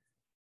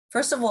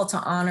first of all, to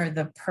honor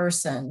the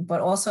person,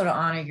 but also to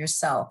honor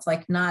yourself,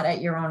 like not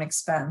at your own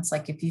expense.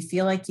 Like if you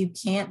feel like you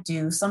can't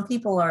do, some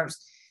people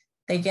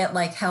they get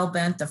like hell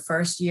bent the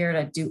first year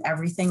to do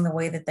everything the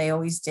way that they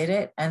always did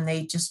it. And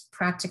they just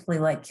practically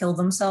like kill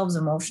themselves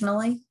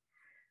emotionally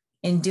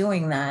in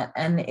doing that.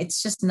 And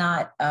it's just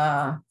not,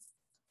 I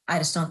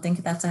just don't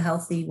think that's a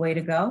healthy way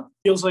to go.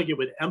 Feels like it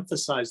would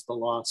emphasize the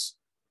loss.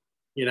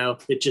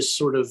 It just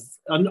sort of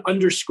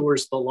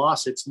underscores the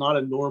loss. It's not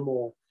a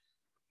normal,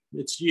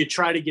 you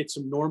try to get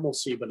some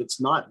normalcy, but it's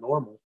not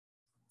normal.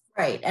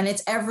 Right. And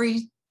it's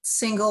every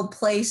single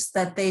place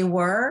that they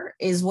were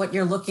is what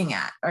you're looking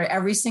at, or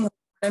every single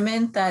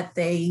ornament that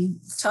they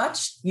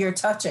touch, you're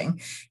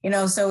touching,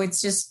 so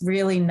it's just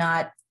really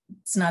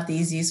it's not the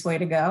easiest way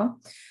to go.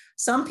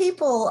 Some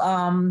people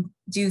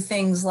do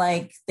things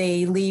like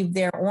they leave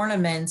their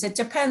ornaments. It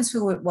depends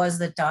who it was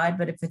that died,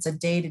 but if it's a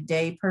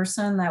day-to-day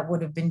person that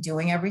would have been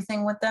doing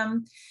everything with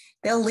them,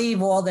 they'll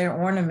leave all their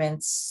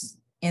ornaments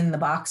in the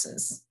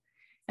boxes.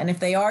 And if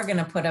they are going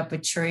to put up a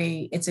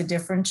tree, it's a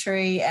different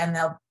tree, and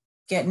they'll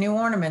get new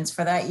ornaments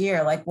for that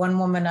year. Like one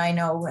woman I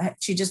know,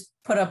 she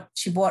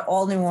bought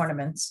all new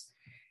ornaments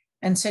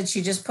and said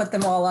she just put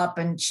them all up,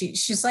 and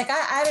she's like,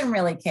 I didn't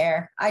really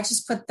care. I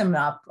just put them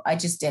up. I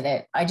just did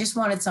it. I just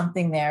wanted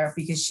something there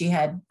because she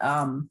had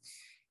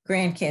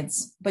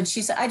grandkids, but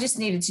she said, I just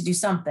needed to do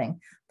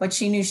something, but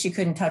she knew she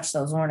couldn't touch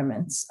those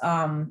ornaments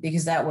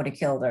because that would have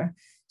killed her.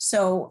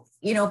 So,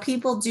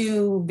 people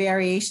do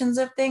variations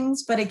of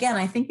things, but again,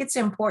 I think it's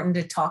important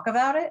to talk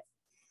about it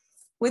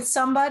with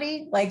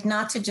somebody, like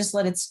not to just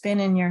let it spin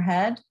in your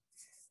head.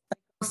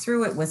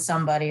 Through it with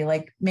somebody,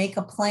 like make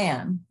a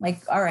plan,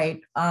 like, all right,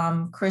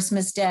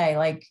 Christmas Day,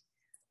 like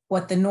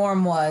what the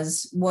norm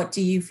was, what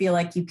do you feel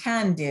like you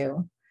can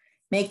do?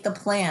 Make the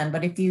plan.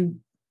 But if you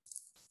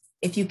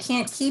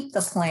can't keep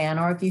the plan,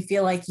 or if you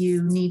feel like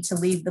you need to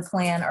leave the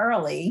plan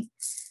early,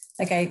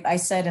 like I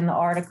said in the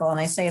article, and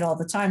I say it all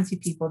the time to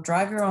people,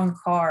 drive your own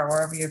car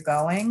wherever you're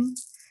going.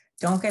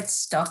 Don't get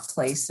stuck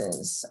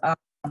places.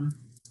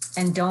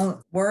 And don't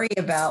worry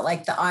about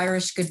like the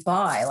Irish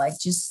goodbye, like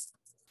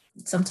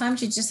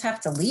sometimes you just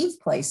have to leave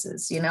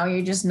places,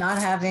 you're just not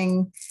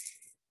having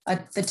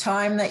the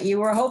time that you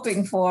were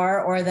hoping for,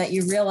 or that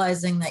you're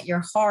realizing that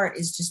your heart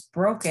is just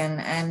broken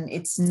and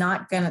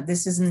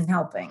this isn't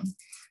helping,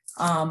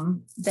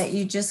 that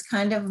you just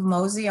kind of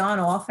mosey on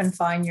off and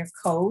find your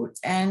coat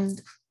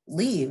and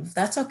leave.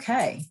 That's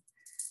okay.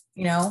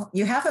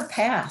 You have a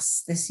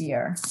pass this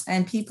year,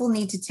 and people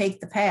need to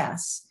take the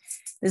pass.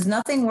 There's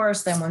nothing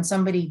worse than when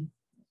somebody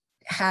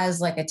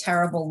has like a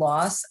terrible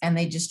loss and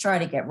they just try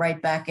to get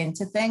right back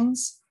into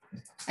things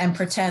and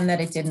pretend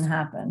that it didn't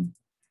happen,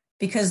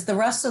 because the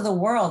rest of the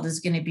world is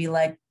going to be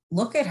like,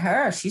 look at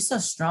her. She's so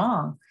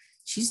strong.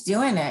 She's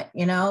doing it.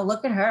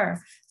 Look at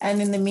her.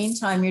 And in the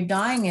meantime, you're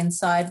dying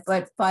inside.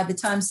 But by the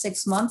time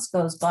 6 months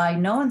goes by,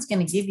 no one's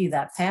going to give you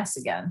that pass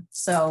again.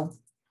 So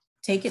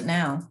take it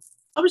now.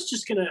 I was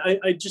just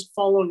I just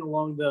following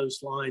along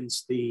those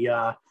lines,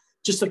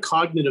 just the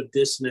cognitive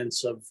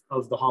dissonance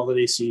of the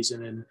holiday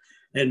season.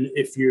 And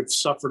if you've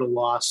suffered a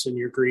loss and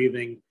you're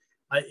grieving,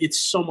 it's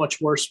so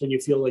much worse when you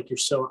feel like you're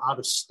so out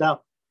of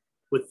step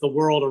with the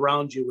world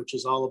around you, which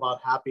is all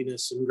about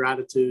happiness and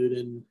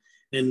gratitude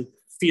and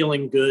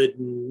feeling good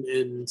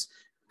and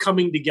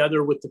coming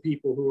together with the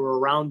people who are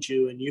around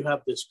you. And you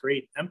have this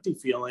great empty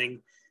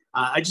feeling.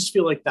 I just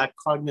feel like that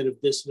cognitive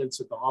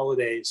dissonance at the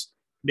holidays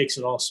makes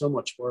it all so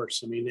much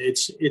worse. I mean,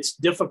 it's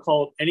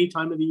difficult any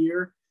time of the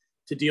year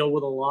to deal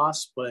with a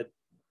loss, but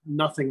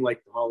nothing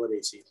like the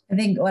holiday season. I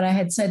think what I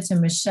had said to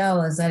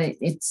Michelle is that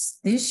it's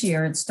this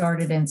year, it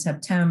started in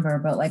September,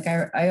 but like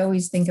I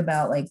always think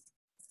about, like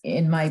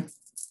in my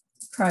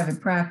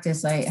private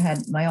practice,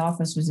 my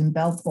office was in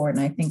Belport,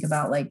 and I think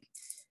about like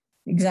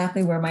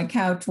exactly where my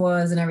couch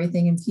was and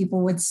everything. And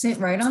people would sit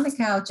right on the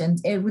couch, and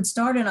it would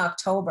start in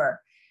October,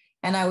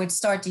 and I would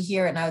start to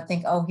hear it, and I would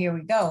think, oh, here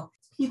we go.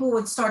 People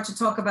would start to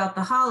talk about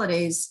the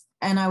holidays,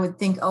 and I would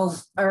think, oh,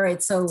 all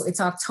right, so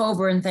it's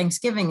October and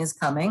Thanksgiving is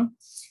coming.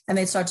 And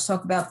they'd start to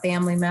talk about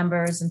family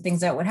members and things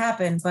that would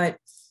happen. But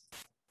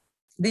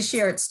this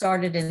year it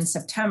started in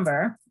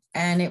September,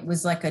 and it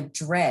was like a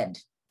dread,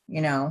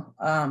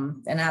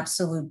 an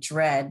absolute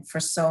dread for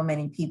so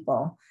many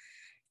people.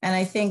 And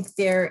I think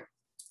there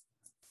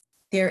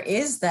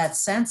is that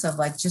sense of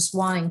like just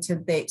wanting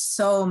to,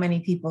 so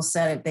many people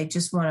said it, they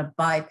just want to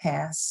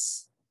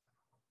bypass.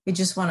 They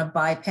just want to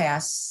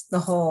bypass the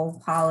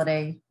whole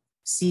holiday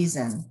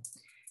season.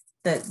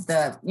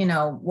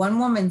 One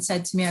woman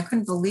said to me, I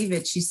couldn't believe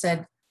it. She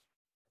said,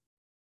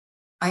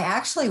 I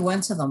actually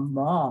went to the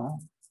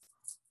mall,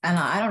 and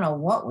I don't know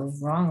what was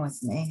wrong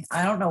with me.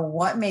 I don't know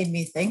what made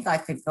me think I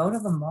could go to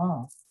the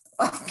mall.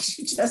 Like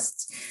she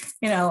just,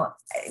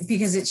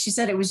 because she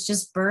said it was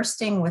just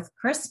bursting with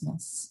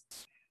Christmas.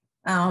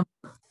 And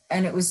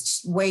it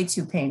was way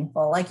too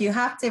painful. Like you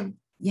have to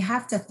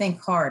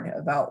think hard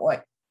about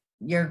what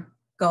you're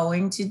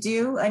going to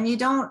do, and you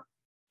don't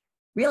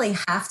really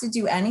have to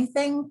do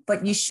anything,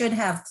 but you should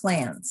have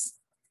plans.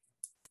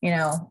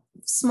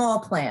 small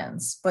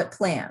plans, but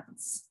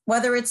plans,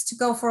 whether it's to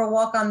go for a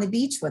walk on the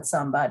beach with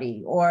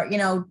somebody or,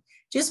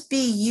 just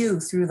be you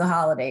through the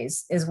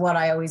holidays is what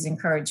I always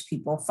encourage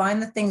people.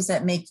 Find the things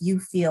that make you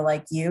feel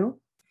like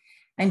you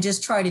and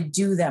just try to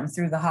do them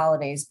through the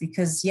holidays,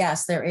 because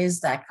yes, there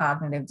is that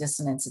cognitive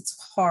dissonance. It's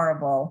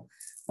horrible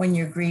when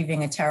you're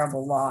grieving a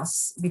terrible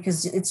loss,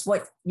 because it's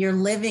what you're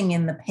living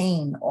in the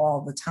pain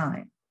all the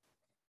time.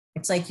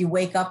 It's like you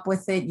wake up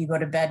with it, you go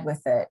to bed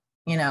with it,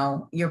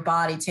 your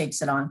body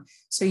takes it on.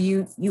 So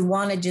you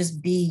want to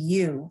just be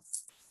you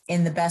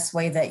in the best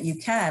way that you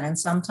can. And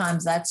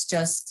sometimes that's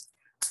just,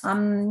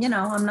 I'm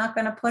not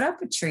going to put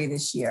up a tree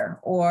this year,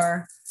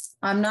 or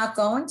I'm not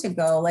going to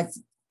go. Like,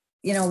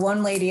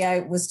 one lady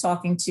I was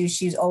talking to,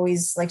 she's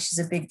always like, she's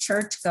a big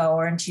church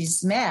goer and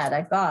she's mad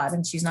at God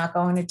and she's not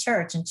going to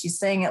church. And she's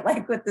saying it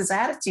like with this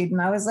attitude.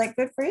 And I was like,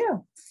 good for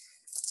you.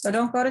 So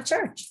don't go to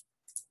church.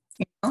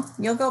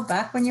 You'll go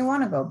back when you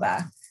want to go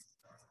back.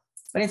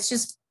 But it's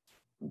just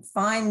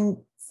find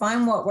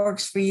what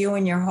works for you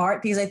in your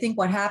heart. Because I think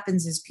what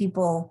happens is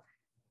people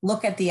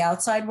look at the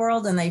outside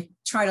world and they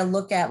try to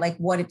look at like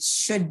what it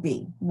should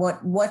be.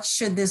 What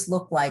should this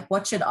look like?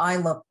 What should I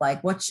look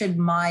like? What should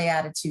my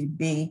attitude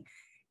be?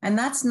 And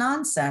that's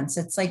nonsense.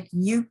 It's like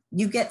you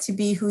get to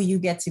be who you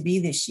get to be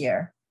this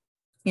year.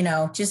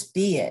 Just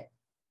be it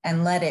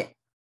and let it,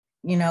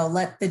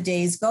 let the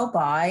days go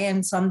by,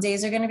 and some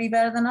days are going to be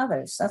better than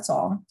others. That's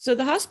all. So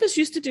the hospice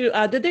used to do,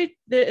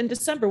 in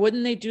December,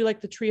 wouldn't they do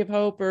like the Tree of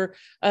Hope or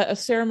a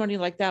ceremony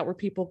like that where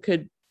people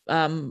could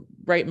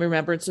write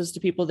remembrances to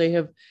people they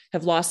have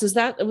lost?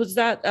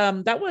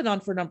 That went on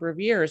for a number of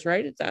years,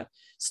 right? Is that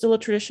still a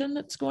tradition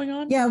that's going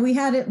on? Yeah, we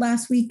had it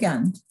last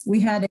weekend.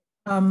 We had it,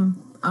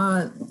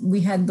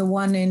 we had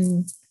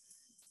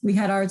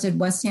ours at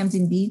West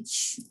Hampton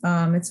Beach.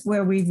 It's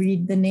where we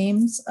read the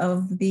names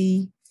of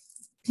the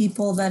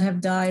people that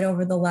have died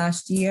over the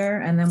last year.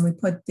 And then we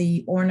put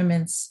the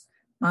ornaments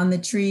on the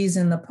trees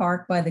in the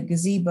park by the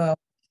gazebo,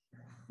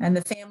 and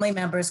the family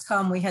members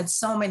come. We had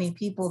so many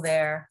people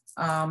there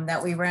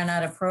that we ran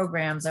out of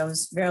programs. I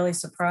was fairly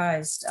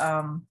surprised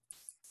how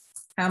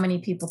many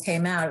people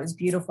came out. It was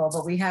beautiful.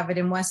 But we have it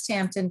in West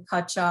Hampton,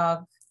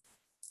 Cutchogue,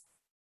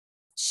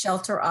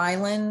 Shelter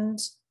Island,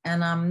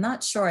 and I'm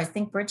not sure. I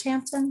think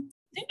Bridgehampton.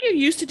 I think you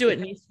used to do it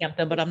in East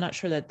Hampton, but I'm not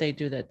sure that they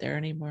do that there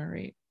anymore,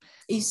 right?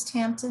 East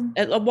Hampton?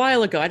 A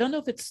while ago. I don't know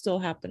if it's still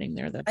happening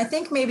there, though. I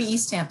think maybe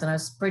East Hampton. I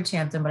was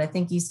Bridgehampton, but I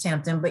think East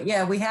Hampton. But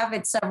yeah, we have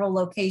it several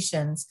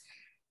locations.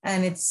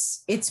 And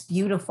it's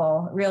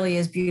beautiful. It really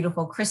is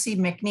beautiful. Chrissy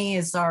McNee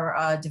is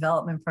our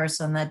development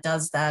person that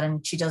does that,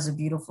 and she does a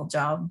beautiful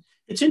job.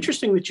 It's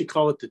interesting that you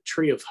call it the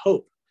Tree of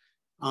Hope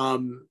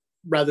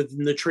rather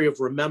than the Tree of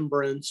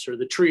Remembrance or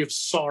the Tree of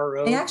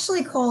Sorrow. They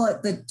actually call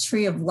it the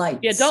Tree of Light.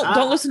 Yeah,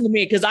 don't listen to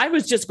me, because I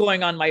was just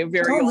going on my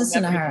very Don't own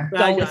listen memory. to her.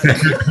 Don't listen to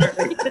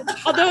her.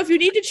 Although if you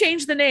need to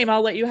change the name,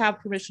 I'll let you have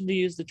permission to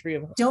use the Tree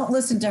of Hope. Don't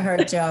listen to her,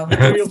 Joe.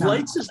 Tree of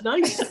Lights is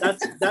nice. That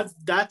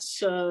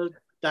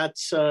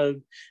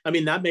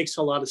makes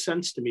a lot of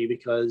sense to me,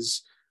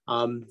 because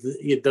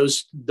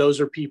those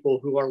are people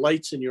who are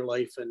lights in your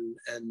life,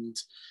 and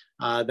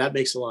that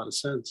makes a lot of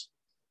sense.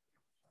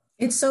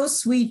 It's so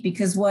sweet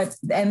because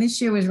and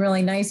this year was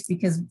really nice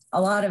because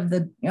a lot of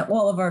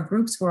all of our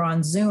groups were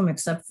on Zoom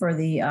except for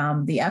the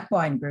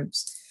equine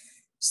groups.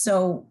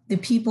 So the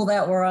people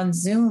that were on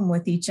Zoom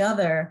with each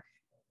other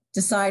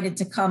decided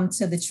to come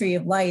to the Tree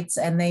of Lights,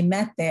 and they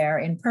met there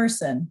in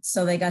person.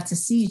 So they got to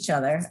see each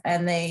other,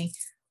 and the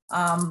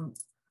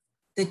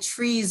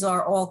trees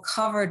are all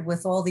covered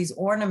with all these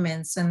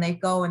ornaments, and they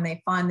go and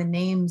they find the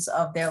names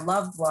of their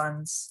loved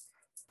ones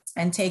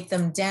and take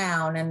them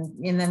down,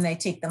 and then they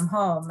take them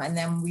home, and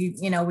then we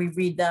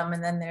read them,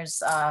 and then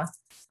there's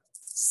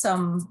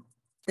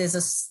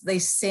they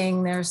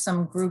sing, there's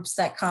some groups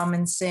that come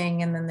and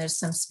sing, and then there's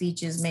some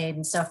speeches made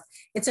and stuff.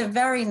 It's a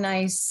very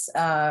nice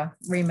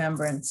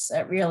remembrance.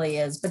 It really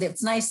is. But it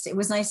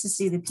was nice to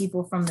see the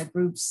people from the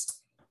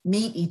groups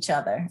meet each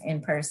other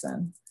in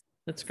person.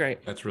 That's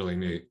great. That's really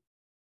neat.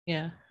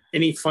 Yeah.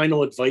 Any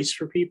final advice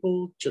for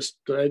people? Just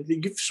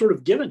you've sort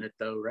of given it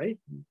though, right?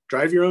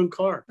 Drive your own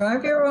car.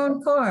 Drive your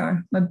own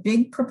car. I'm a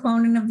big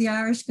proponent of the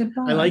Irish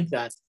goodbye. I like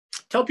that.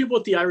 Tell people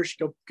what the Irish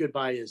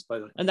goodbye is, by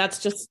the way. And that's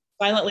just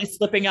silently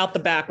slipping out the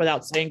back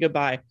without saying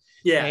goodbye.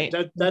 Yeah, right?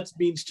 that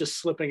means just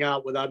slipping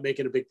out without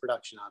making a big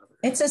production out of it.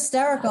 It's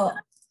hysterical.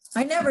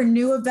 I never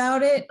knew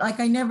about it. Like,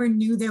 I never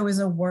knew there was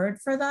a word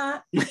for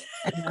that.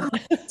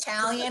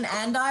 Italian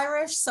and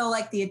Irish. So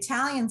like the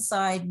Italian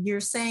side, you're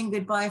saying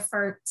goodbye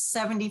for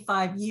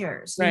 75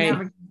 years. You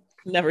right.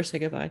 Never say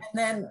goodbye. And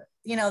then,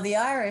 the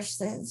Irish,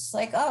 it's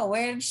like, oh,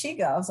 where did she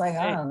go? I was like,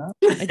 I don't know.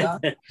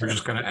 We're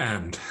just going to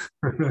end.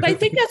 But I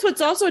think that's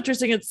what's also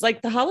interesting. It's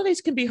like the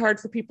holidays can be hard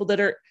for people that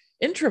are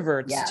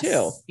introverts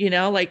too,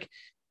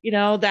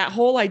 that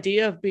whole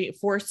idea of being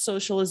forced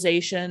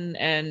socialization.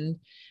 And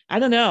I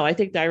don't know. I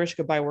think the Irish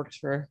goodbye works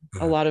for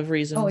a lot of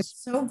reasons. Oh,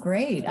 it's so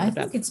great. I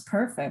think it's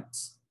perfect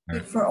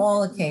for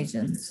all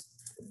occasions.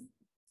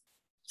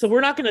 So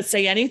we're not going to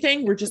say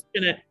anything. We're just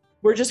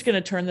going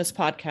to turn this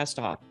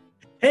podcast off.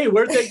 Hey,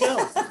 where'd they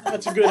go?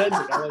 That's a good ending.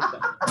 I like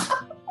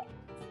that.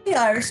 The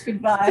Irish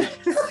goodbye.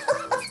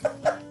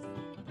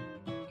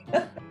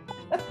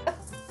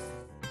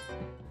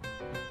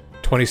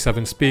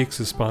 27 Speaks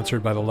is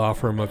sponsored by the law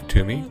firm of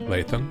Toomey,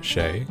 Latham,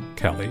 Shea,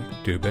 Kelly,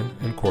 Dubin,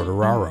 and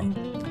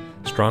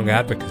Quartararo. Strong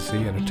advocacy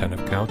and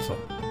attentive counsel.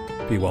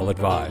 Be well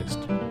advised.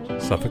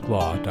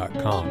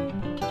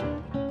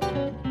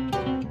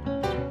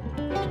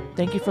 SuffolkLaw.com.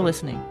 Thank you for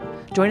listening.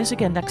 Join us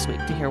again next week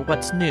to hear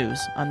what's news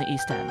on the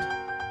East End.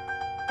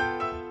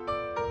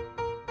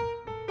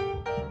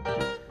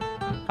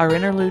 Our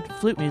interlude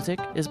flute music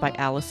is by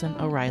Allison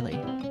O'Reilly.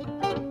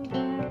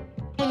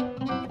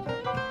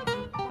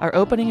 Our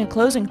opening and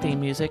closing theme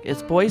music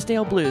is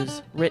Boysdale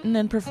Blues, written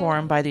and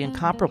performed by the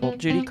incomparable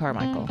Judy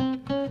Carmichael.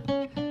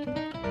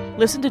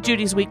 Listen to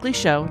Judy's weekly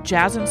show,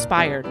 Jazz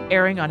Inspired,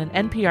 airing on an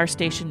NPR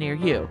station near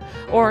you,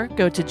 or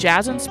go to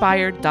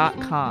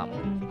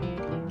jazzinspired.com.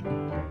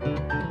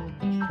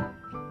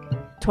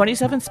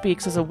 27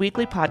 Speaks is a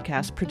weekly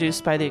podcast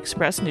produced by the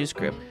Express News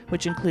Group,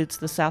 which includes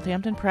the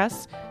Southampton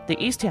Press, the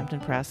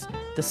Easthampton Press,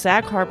 the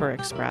Sag Harbor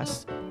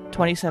Express,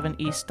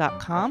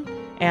 27east.com,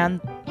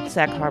 and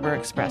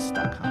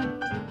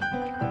sagharborexpress.com.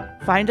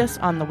 Find us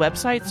on the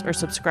websites or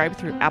subscribe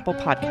through Apple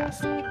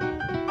Podcasts.